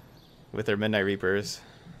with their Midnight Reapers.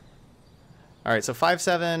 Alright, so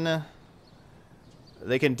 5/7...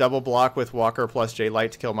 they can double block with Walker plus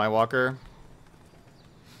J-Light to kill my Walker.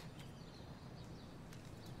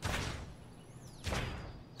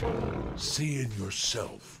 See in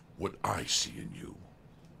yourself what I see in you.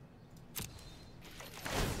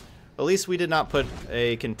 At least we did not put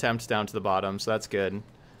a Contempt down to the bottom, so that's good.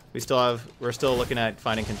 We're still looking at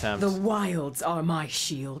finding Contempt. The wilds are my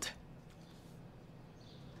shield.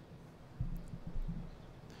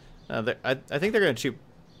 I think they're going to shoot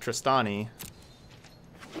Tristani.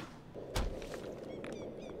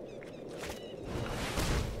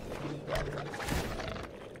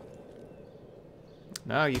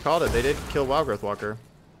 No, you called it. They did kill Wild Growth Walker.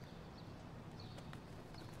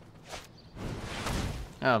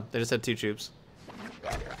 Oh, they just had 2 troops.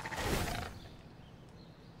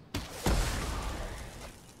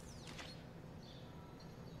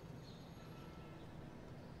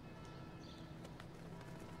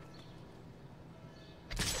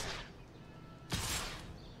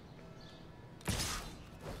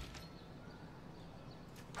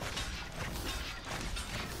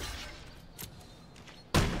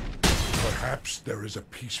 Perhaps there is a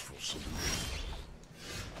peaceful solution.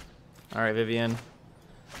 Alright, Vivian.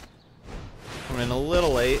 Coming in a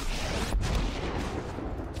little late.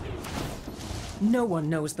 No one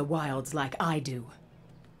knows the wilds like I do.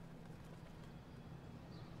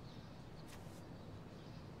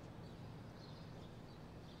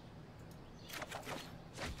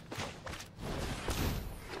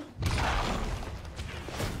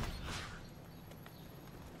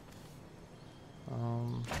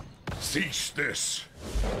 Cease this.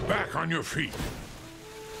 Back on your feet.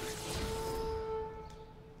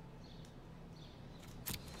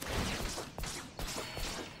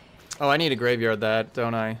 Oh, I need to graveyard that,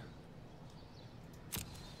 don't I?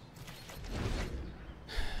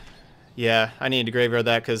 Yeah, I need to graveyard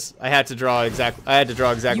that because I had to draw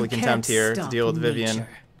exactly Contempt here to deal with Vivian. Nature.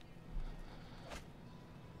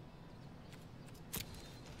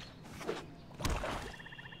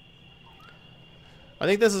 I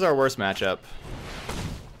think this is our worst matchup.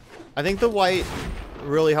 I think the white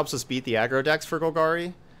really helps us beat the aggro decks for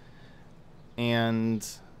Golgari. And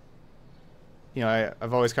you know,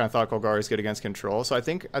 I've always kind of thought Golgari is good against control. So I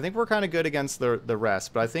think we're kind of good against the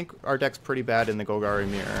rest, but I think our deck's pretty bad in the Golgari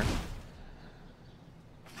mirror.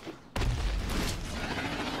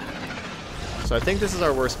 So I think this is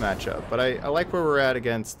our worst matchup, but I like where we're at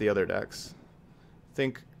against the other decks. I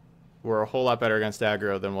think we're a whole lot better against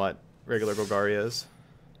aggro than what regular Golgari is.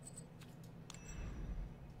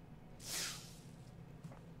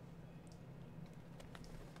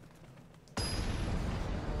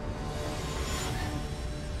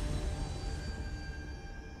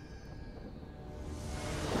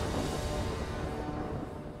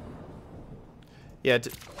 Yeah,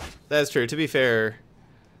 that's true. To be fair,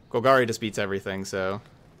 Golgari just beats everything, so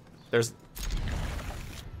there's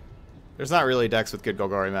not really decks with good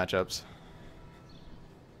Golgari matchups.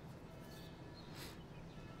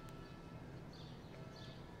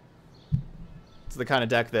 It's the kind of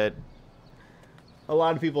deck that a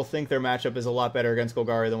lot of people think their matchup is a lot better against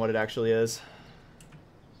Golgari than what it actually is.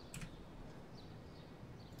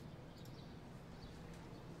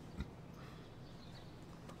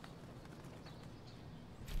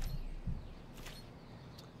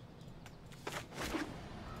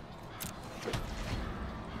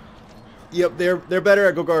 Yep, they're better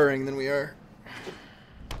at Golgariing than we are.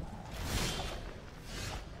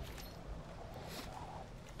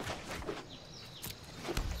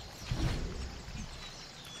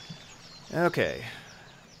 Okay.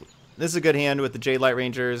 This is a good hand with the Jade Light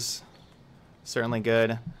Rangers. Certainly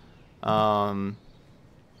good. With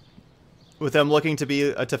them looking to be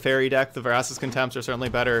a Teferi deck, the Veracis Contempts are certainly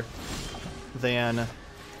better than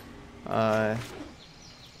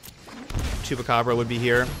 2 Chupacabra would be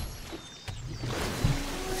here.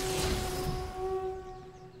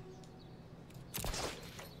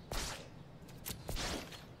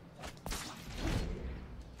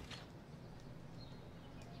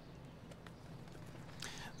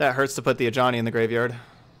 That hurts to put the Ajani in the graveyard.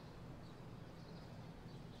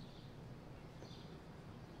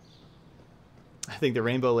 I think the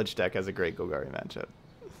Rainbow Lich deck has a great Golgari matchup.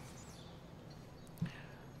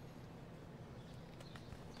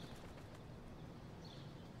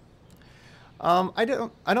 I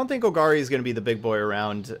don't think Golgari is going to be the big boy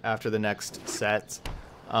around after the next set.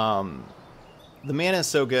 The mana is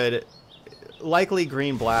so good. Likely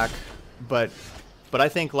green black, but I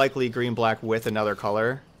think likely green black with another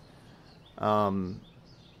color. I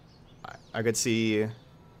could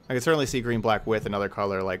certainly see green black with another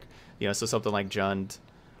color, like, you know, so something like Jund,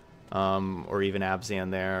 or even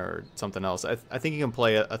Abzan there, or something else. I think you can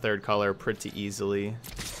play a third color pretty easily.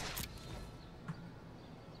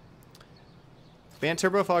 Bant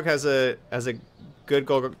Turbofog has a good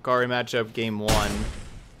Golgari matchup game 1.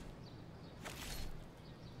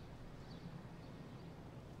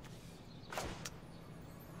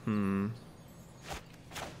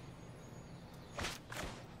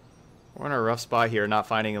 We're in a rough spot here, not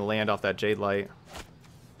finding a land off that Jade Light.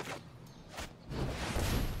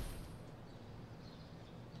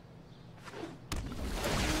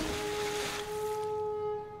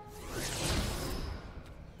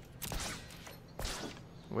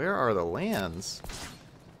 Where are the lands?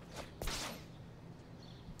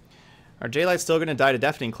 Our Jade Light's still going to die to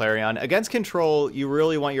Deafening Clarion. Against control, you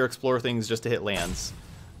really want your Explore things just to hit lands.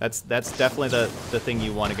 That's definitely the thing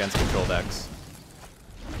you want against control decks.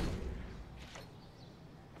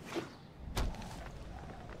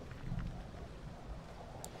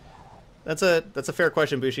 That's a fair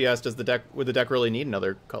question. Bushi asked, would the deck really need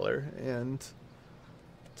another color? And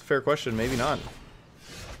it's a fair question. Maybe not.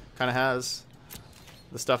 Kind of has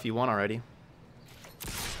the stuff you want already.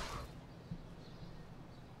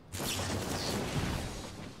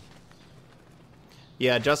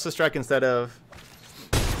 Yeah, Justice Strike instead of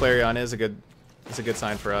Clarion is a good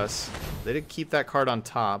sign for us. They did keep that card on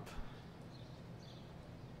top.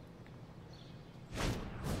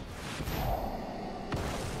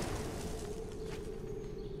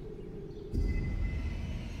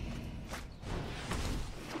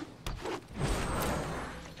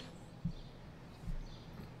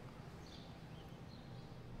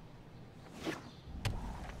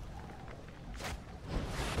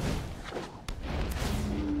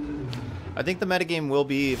 I think the metagame will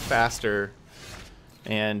be faster,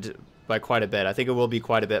 and by quite a bit. I think it will be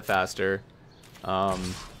quite a bit faster after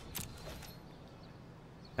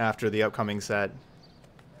the upcoming set.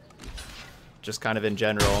 Just kind of in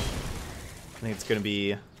general. I think it's going to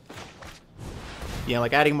be, you know,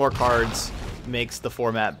 like adding more cards makes the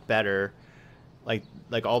format better. Like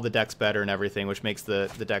all the decks better and everything, which makes the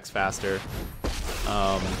decks faster.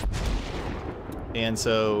 And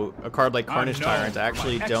so a card like Carnage Tyrant I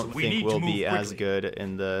actually don't think will be as good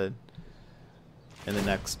in the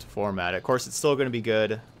next format. Of course, it's still going to be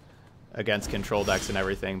good against control decks and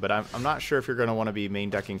everything, but I'm not sure if you're going to want to be main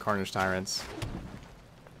decking Carnage Tyrants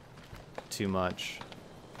too much.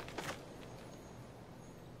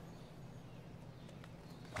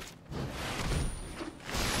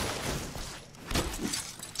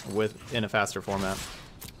 In a faster format.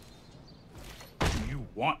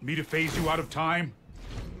 Want me to phase you out of time?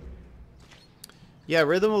 Yeah,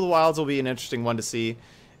 Rhythm of the Wilds will be an interesting one to see.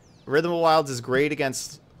 Rhythm of the Wilds is great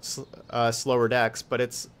against slower decks, but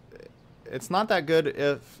it's not that good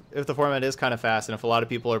if the format is kind of fast and if a lot of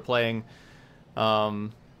people are playing,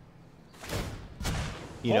 you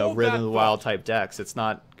know, Rhythm of the Wild type decks. It's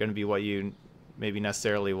not going to be what you maybe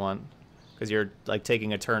necessarily want, because you're like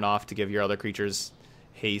taking a turn off to give your other creatures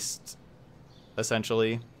haste,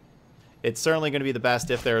 essentially. It's certainly going to be the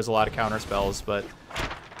best if there's a lot of counter spells, but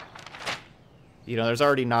you know, there's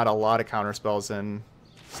already not a lot of counter spells in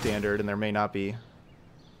Standard, and there may not be.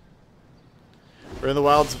 Rhythm of the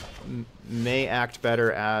Wilds may act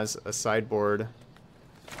better as a sideboard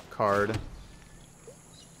card.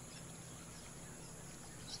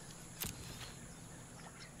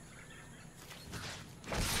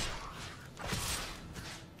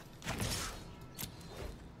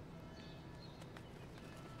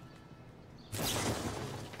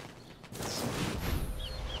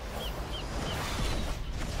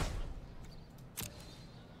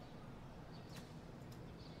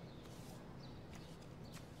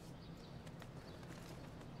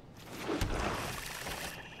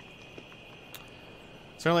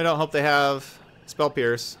 Certainly don't hope they have Spell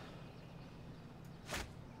Pierce.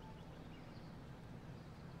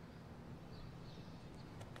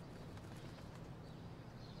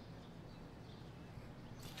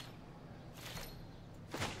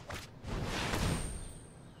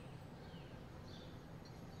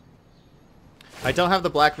 I don't have the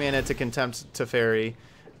black mana to contempt Teferi.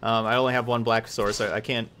 I only have one black source, so I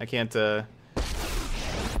can't get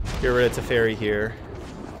rid of Teferi here.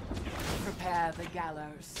 Prepare the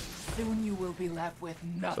gallows. Soon you will be left with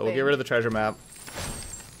nothing. So we'll get rid of the treasure map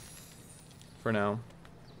for now.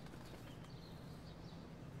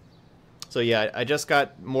 So yeah, I just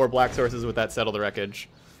got more black sources with that Settle the Wreckage.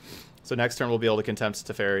 So next turn we'll be able to contempt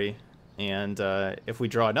Teferi. And if we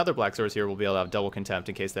draw another black source here, we'll be able to have double contempt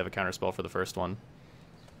in case they have a counterspell for the first one.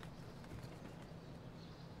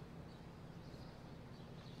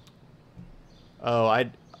 Oh,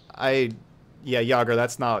 yeah, Yager,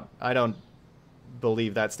 that's not, I don't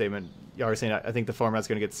believe that statement. Yager's saying, I think the format's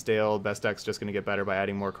going to get stale, best deck's just going to get better by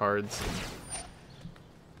adding more cards.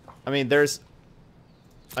 I mean,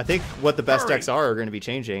 I think what the best decks are going to be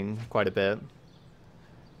changing quite a bit.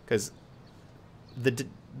 Because the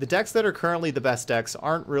decks that are currently the best decks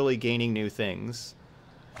aren't really gaining new things.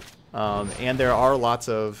 And there are lots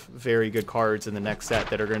of very good cards in the next set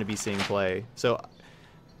that are going to be seeing play. So,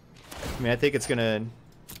 I mean, I think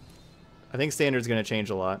Standard's going to change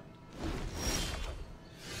a lot.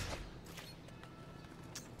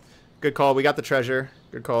 Good call. We got the treasure.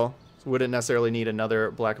 Good call. Wouldn't necessarily need another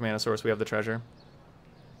black mana source. We have the treasure.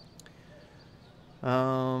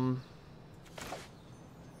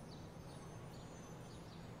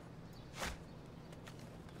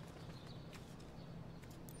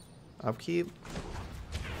 Upkeep.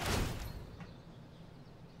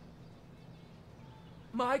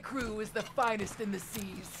 My crew is the finest in the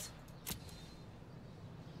seas.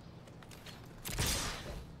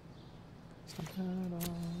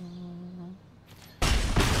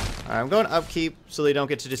 I'm going upkeep so they don't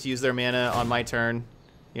get to just use their mana on my turn.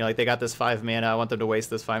 You know, like they got this 5 mana. I want them to waste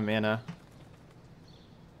this 5 mana.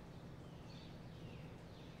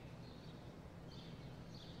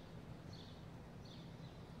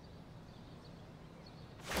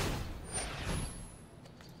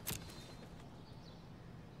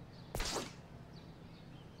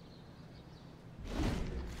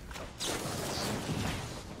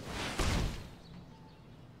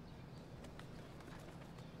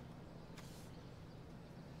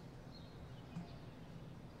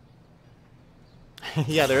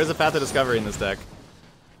 Yeah, there is a path to discovery in this deck.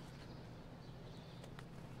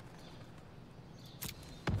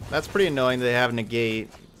 That's pretty annoying that they have negate,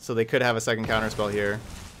 so they could have a second counterspell here.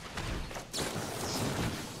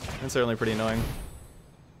 That's certainly pretty annoying.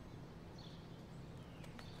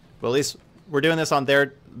 But at least we're doing this on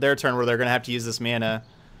their turn where they're going to have to use this mana.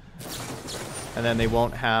 And then they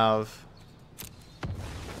won't have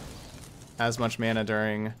as much mana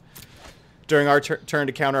during our turn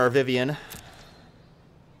to counter our Vivian.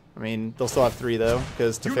 I mean, they'll still have 3 though,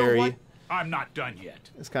 because Teferi I'm not done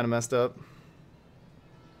yet. is kind of messed up.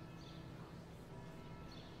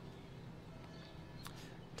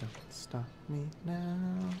 Don't stop me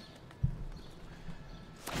now.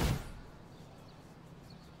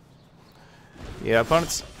 Yeah,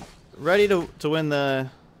 opponent's ready to win the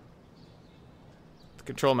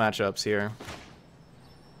control matchups here.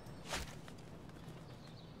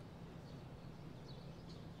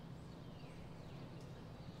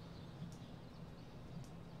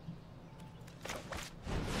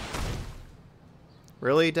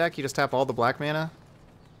 Really, deck? You just tap all the black mana?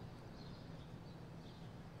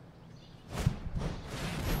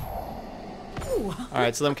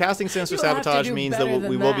 Alright, so them casting Sinister Sabotage means that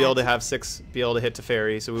we will be able to have 6 be able to hit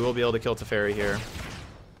Teferi, so we will be able to kill Teferi here.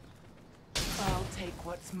 I'll take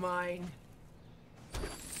what's mine.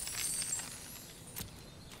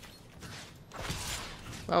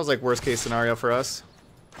 That was like worst case scenario for us.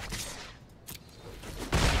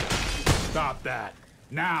 Stop that.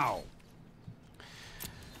 Now.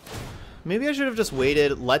 Maybe I should have just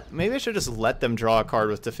waited. Maybe I should just let them draw a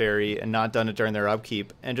card with Teferi and not done it during their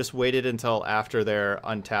upkeep, and just waited until after their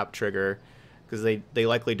untap trigger, because they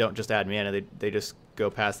likely don't just add mana. They just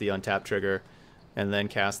go past the untap trigger, and then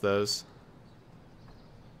cast those.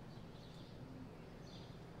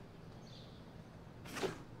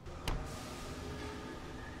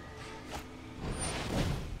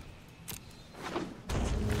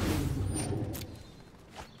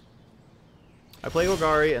 I play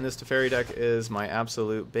Golgari, and this Teferi deck is my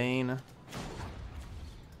absolute bane.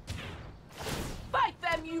 Fight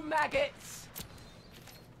them, you maggots!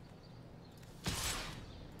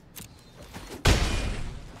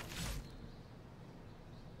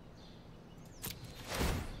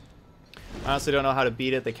 I honestly don't know how to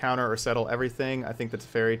beat it. They counter or settle everything. I think the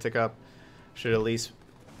Teferi tick up should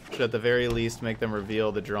at the very least make them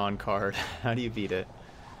reveal the drawn card. How do you beat it?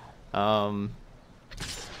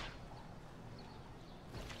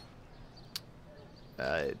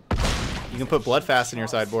 You can put Bloodfast in your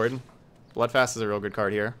sideboard. Bloodfast is a real good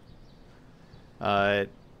card here.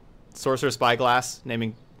 Sorcerer Spyglass,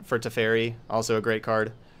 naming for Teferi, also a great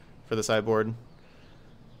card for the sideboard.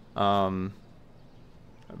 But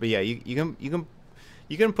yeah, you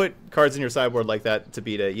can put cards in your sideboard like that to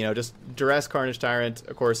beat it. You know, just Duress, Carnage Tyrant,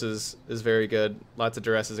 of course, is very good. Lots of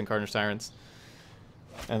Duresses and Carnage Tyrants.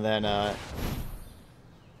 And then,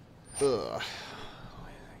 could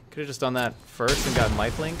have just done that first and gotten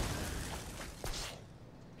Lifelink.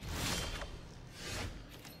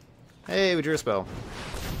 Hey, we drew a spell.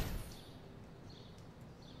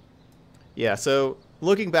 Yeah, so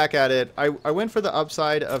looking back at it, I went for the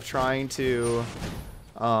upside of trying to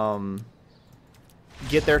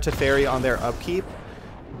get their Teferi on their upkeep,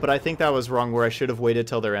 but I think that was wrong, where I should have waited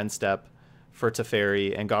till their end step for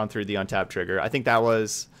Teferi and gone through the untap trigger. I think that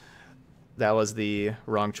was the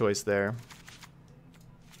wrong choice there.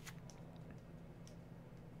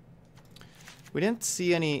 We didn't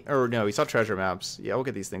see any, or no, we saw treasure maps. Yeah, we'll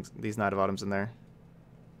get these things, these Knight of Autumns in there.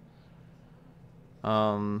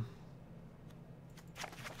 Our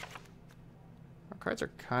cards are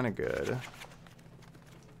kind of good.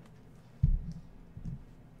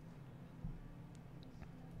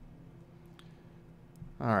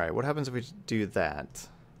 Alright, what happens if we do that?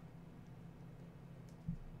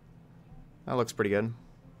 That looks pretty good.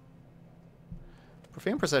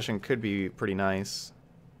 Profane Procession could be pretty nice.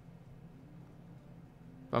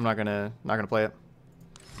 But I'm not gonna play it.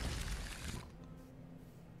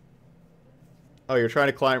 Oh, you're trying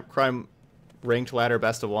to climb ranked ladder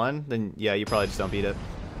best of one? Then yeah, you probably just don't beat it.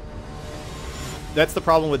 That's the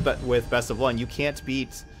problem with best of one. You can't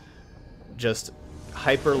beat just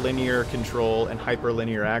hyperlinear control and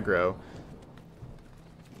hyperlinear aggro.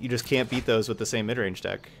 You just can't beat those with the same mid-range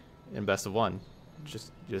deck in best of one. You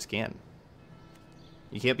just can't.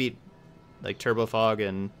 You can't beat like Turbo Fog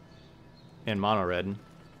and Mono Red.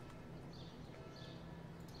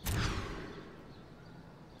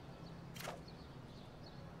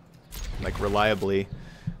 Like reliably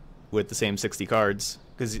with the same 60 cards,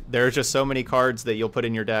 because there's just so many cards that you'll put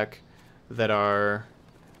in your deck that are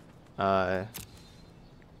dead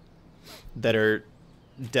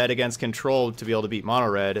against control to be able to beat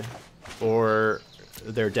Mono Red, or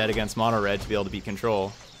they're dead against Mono Red to be able to beat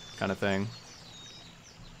control, kind of thing.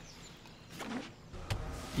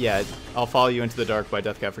 Yeah, I'll Follow You Into the Dark by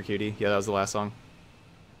Death Cab for Cutie. Yeah, that was the last song.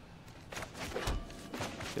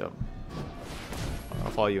 Yep.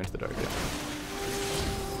 I'll Follow You Into the Dark, yeah.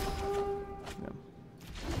 Yep.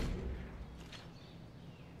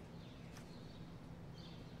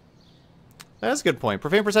 That's a good point.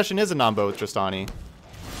 Profane Procession is a non-bow with Tristani.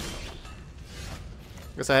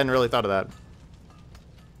 Guess I hadn't really thought of that.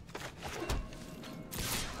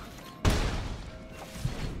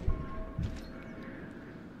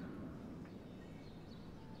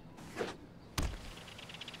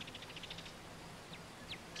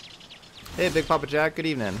 Hey, Big Papa Jack, good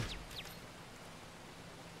evening.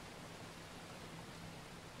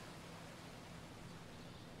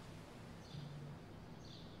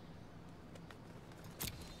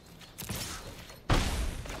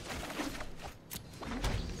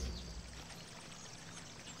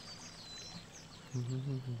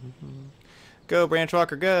 Go, Branch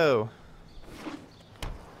Walker, go!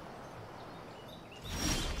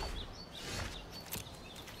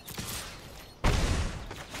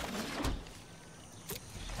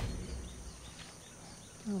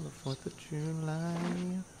 Oh, the 4th of July.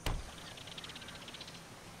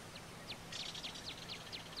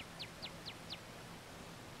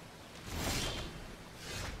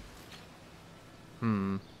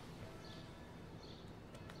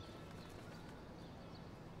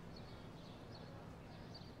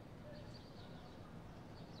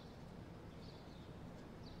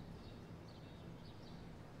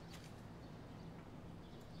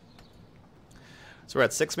 So we're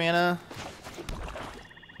at 6 mana.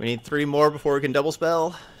 We need 3 more before we can double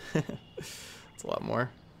spell. It's a lot more.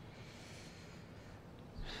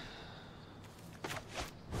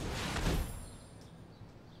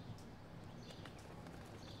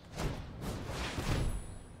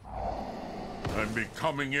 I'm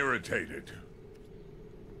becoming irritated.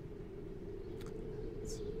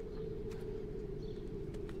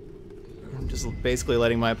 I'm just basically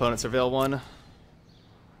letting my opponent surveil one,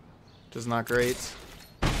 which is not great.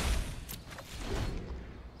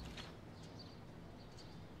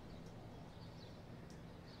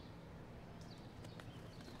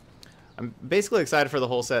 I'm basically excited for the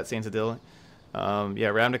whole set, Saints of Dill. Yeah,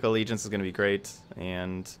 Ravnica Allegiance is going to be great,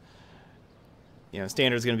 and you know,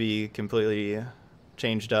 Standard's going to be completely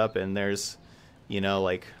changed up, and there's, you know,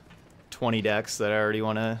 like 20 decks that I already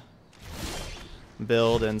want to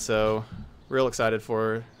build, and so real excited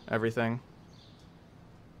for everything.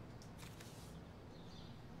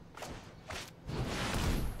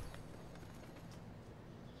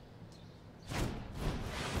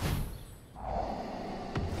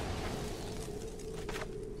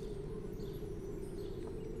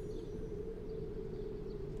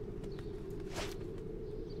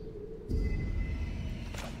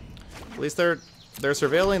 At least they're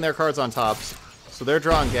surveilling their cards on top, so they're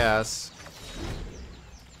drawing gas.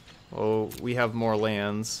 Oh, we have more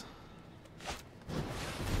lands.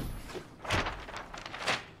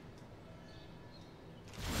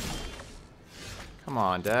 Come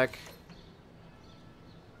on, deck.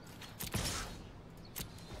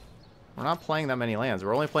 We're not playing that many lands.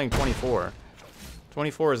 We're only playing 24.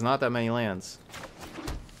 24 is not that many lands.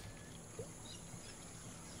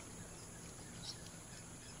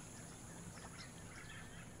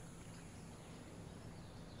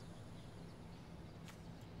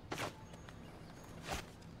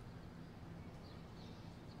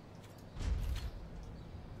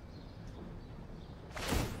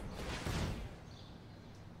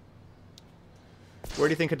 Where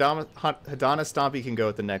do you think Hadana Stompy can go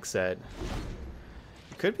with the next set?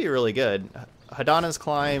 It could be really good. Hadana's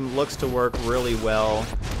Climb looks to work really well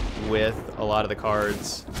with a lot of the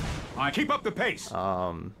cards. Keep up the pace.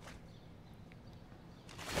 From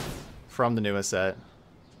the newest set.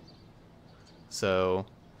 So,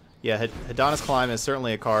 yeah, Hadana's Climb is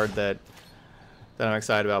certainly a card that I'm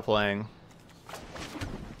excited about playing.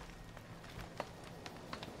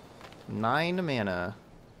 9 mana.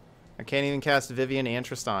 I can't even cast Vivian and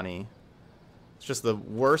Tristani. It's just the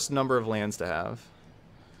worst number of lands to have.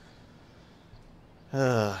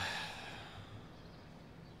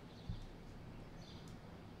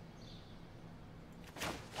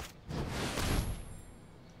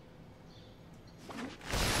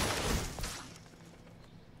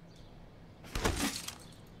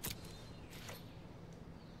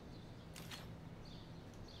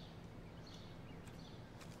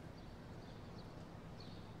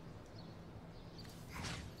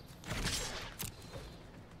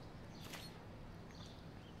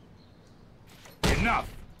 Enough.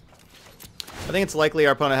 I think it's likely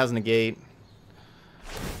our opponent has negate.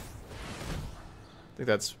 I think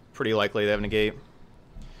that's pretty likely they have negate.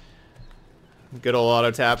 Good old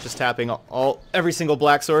auto tap, just tapping every single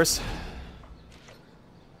black source.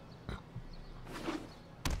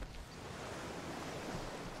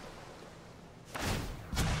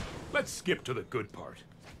 Let's skip to the good part.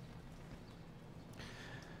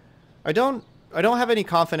 I don't have any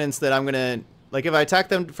confidence that I'm gonna, like, if I attack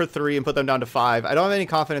them for 3 and put them down to 5, I don't have any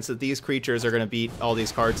confidence that these creatures are gonna beat all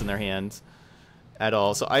these cards in their hands at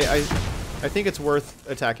all. So I think it's worth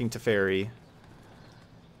attacking Teferi.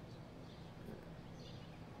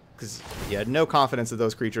 Because, yeah, no confidence that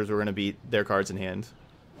those creatures were gonna beat their cards in hand.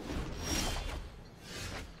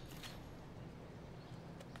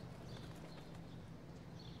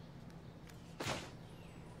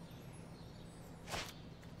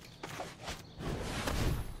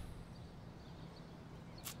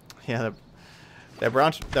 Yeah, that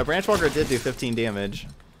branch walker did do 15 damage.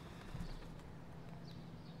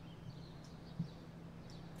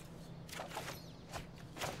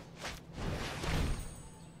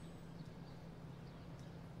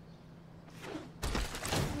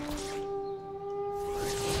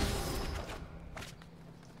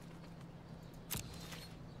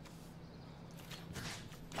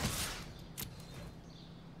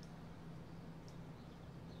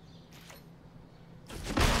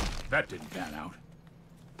 That didn't pan out.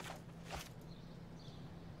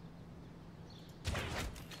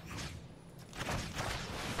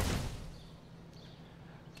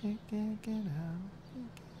 Get out.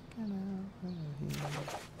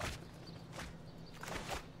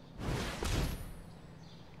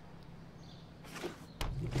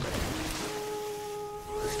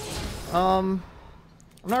 I'm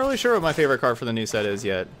not really sure what my favorite card for the new set is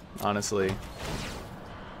yet, honestly.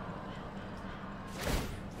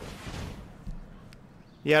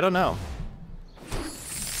 Yeah, I don't know.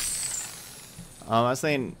 I was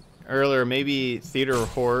saying earlier, maybe Theater of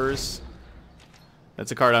Horrors.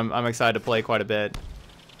 That's a card I'm excited to play quite a bit.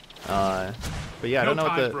 But yeah, I don't know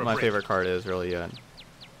what my favorite card is really yet.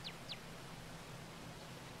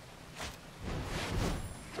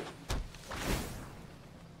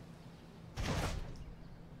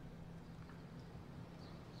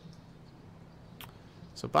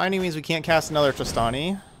 So binding means we can't cast another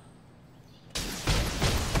Tristani.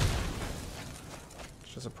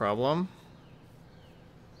 Which is a problem.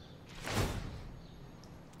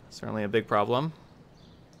 Certainly a big problem.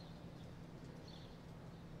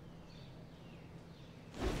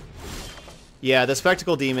 Yeah, the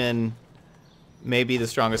Spectacle Demon may be the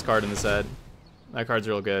strongest card in the set. That card's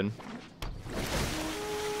real good.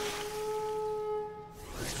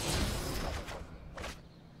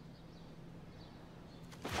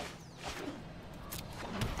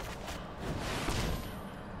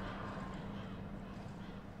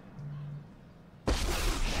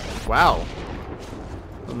 Wow.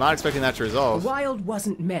 I'm not expecting that to resolve. Wild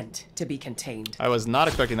wasn't meant to be contained. I was not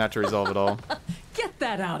expecting that to resolve at all. Get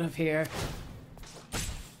that out of here.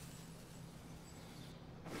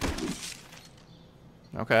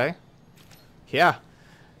 Okay. Yeah.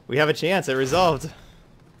 We have a chance. It resolved.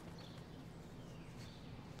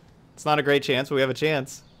 It's not a great chance, but we have a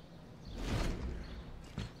chance.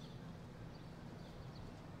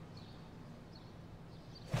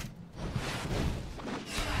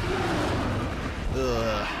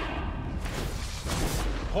 Ugh.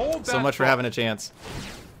 Hold So that much for thought. having a chance.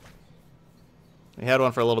 We had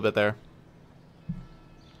one for a little bit there.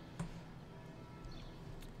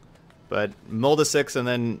 But mold a 6 and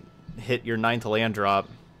then hit your 9th land drop.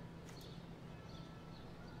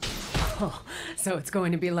 Oh, so it's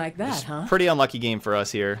going to be like that, huh? Pretty unlucky game for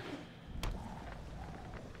us here.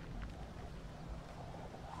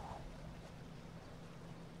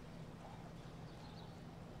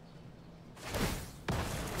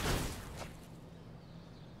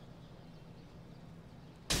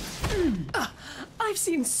 I've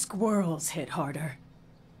seen squirrels hit harder.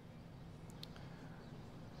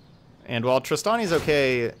 And while Tristani's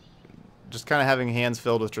okay, just kind of having hands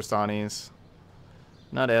filled with Tristani's,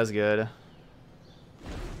 not as good.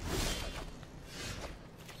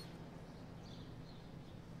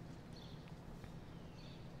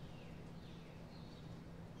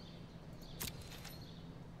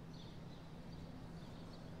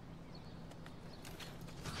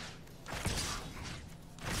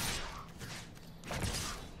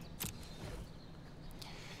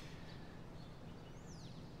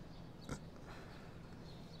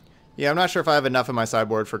 Yeah, I'm not sure if I have enough in my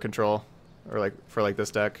sideboard for control, or like for like this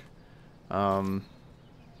deck. No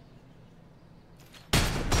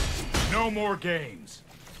more games.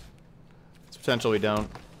 It's potential we don't.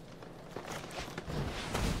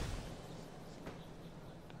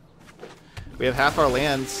 We have half our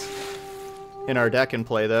lands in our deck in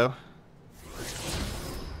play, though.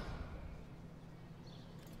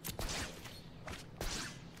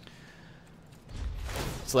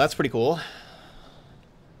 So that's pretty cool.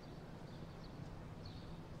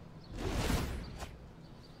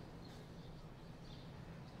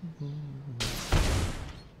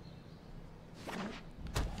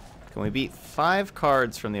 Can we beat 5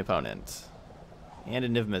 cards from the opponent? And a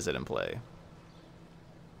Niv Mizzet in play.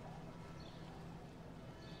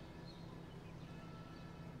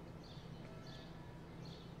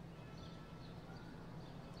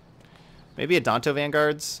 Maybe a Danto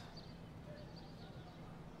Vanguards?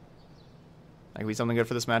 That could be something good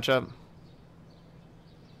for this matchup.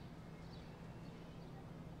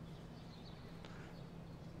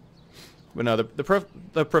 But no,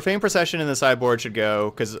 the Profane Procession in the sideboard should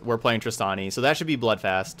go, because we're playing Tristani, so that should be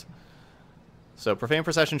Bloodfast. So Profane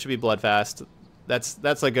Procession should be Bloodfast.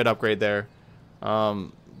 That's a good upgrade there.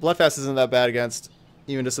 Bloodfast isn't that bad against,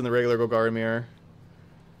 even just in the regular Golgari Mirror.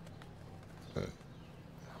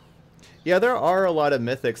 Yeah, there are a lot of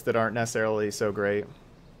mythics that aren't necessarily so great.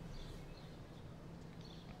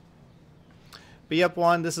 But yep,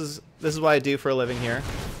 Juan, this is what I do for a living here.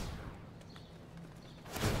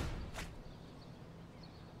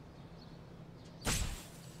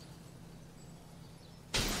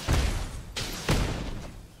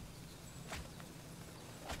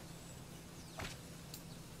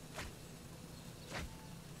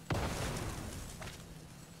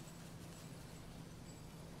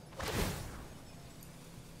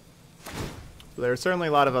 There are certainly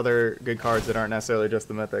a lot of other good cards that aren't necessarily just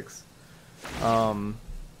the mythics.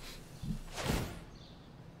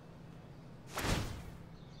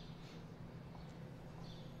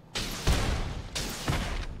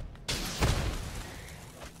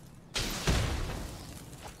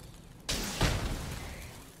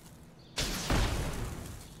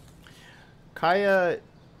 Kaya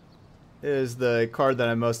is the card that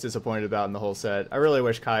I'm most disappointed about in the whole set. I really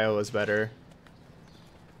wish Kaya was better.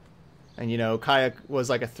 And, you know, Kaya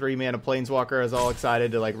was like a 3-mana Planeswalker. I was all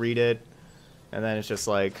excited to, like, read it. And then it's just,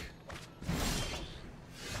 like,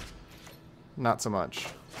 not so much.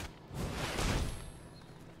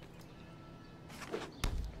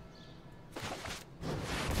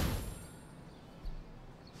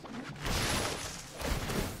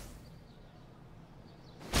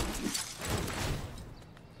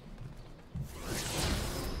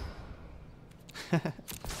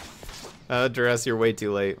 Duress, you're way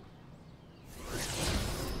too late.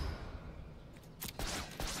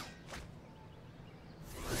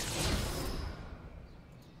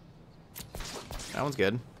 That one's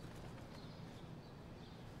good.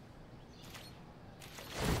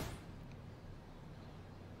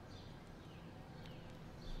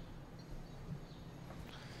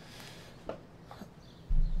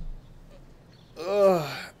 Ugh.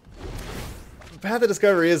 Path of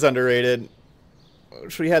Discovery is underrated.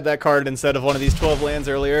 Wish we had that card instead of one of these 12 lands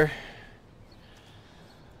earlier.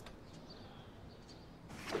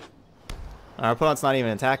 Our opponent's not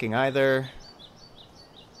even attacking either.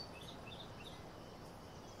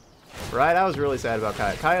 Right, I was really sad about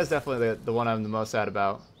Kaya. Kaya's definitely the one I'm the most sad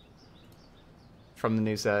about from the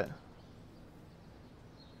new set.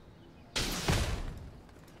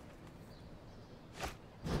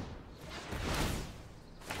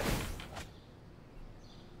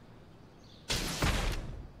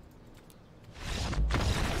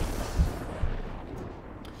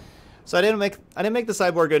 So I didn't make the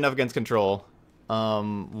sideboard good enough against control.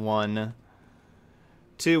 1,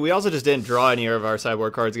 2. We also just didn't draw any of our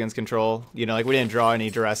sideboard cards against control. You know, like we didn't draw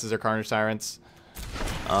any Duresses or Carnage Tyrants,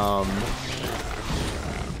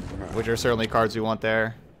 which are certainly cards we want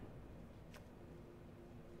there.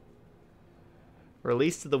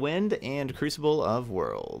 Release to the Wind and Crucible of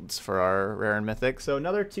Worlds for our rare and mythic. So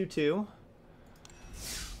another 2/2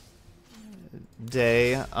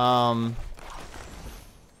 day.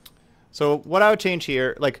 So what I would change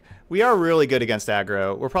here, like, we are really good against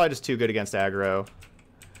aggro. We're probably just too good against aggro.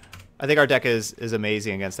 I think our deck is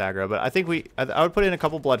amazing against aggro, but I think I would put in a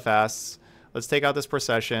couple Bloodfasts. Let's take out this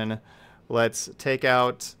Procession. Let's take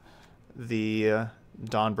out the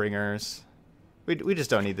Dawnbringers. We just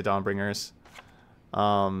don't need the Dawnbringers.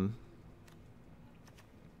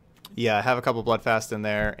 Yeah, have a couple Bloodfast in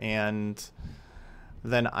there, and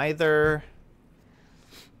then either...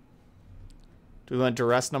 Do we want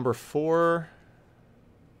Duress number 4?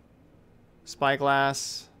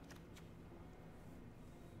 Spyglass.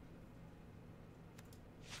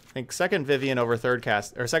 I think second Vivian over third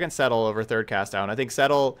cast, or second Settle over third cast down. I think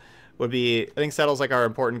Settle would be, I think Settle's like our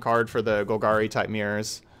important card for the Golgari type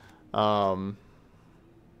mirrors. And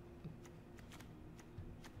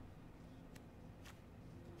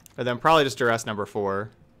then probably just Duress number 4.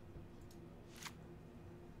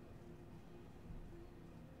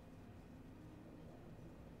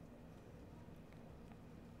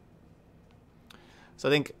 So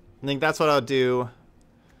I think that's what I'll do.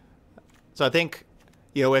 So I think,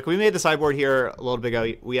 you know, like we made the sideboard here a little bit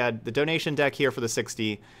ago. We had the donation deck here for the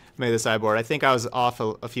 60. Made the sideboard. I think I was off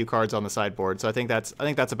a few cards on the sideboard, so I think that's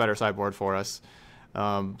a better sideboard for us.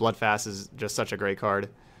 Bloodfast is just such a great card,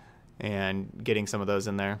 and getting some of those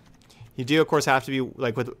in there. You do of course have to be,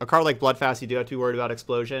 like with a card like Bloodfast, you do have to be worried about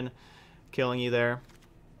Explosion killing you there.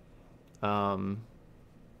 But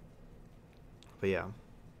yeah.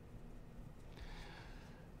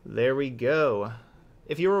 There we go.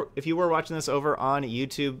 If you were watching this over on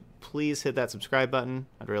YouTube, please hit that subscribe button.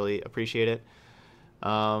 I'd really appreciate it.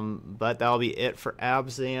 But that'll be it for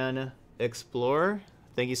Abzan Explorer.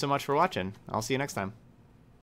 Thank you so much for watching. I'll see you next time.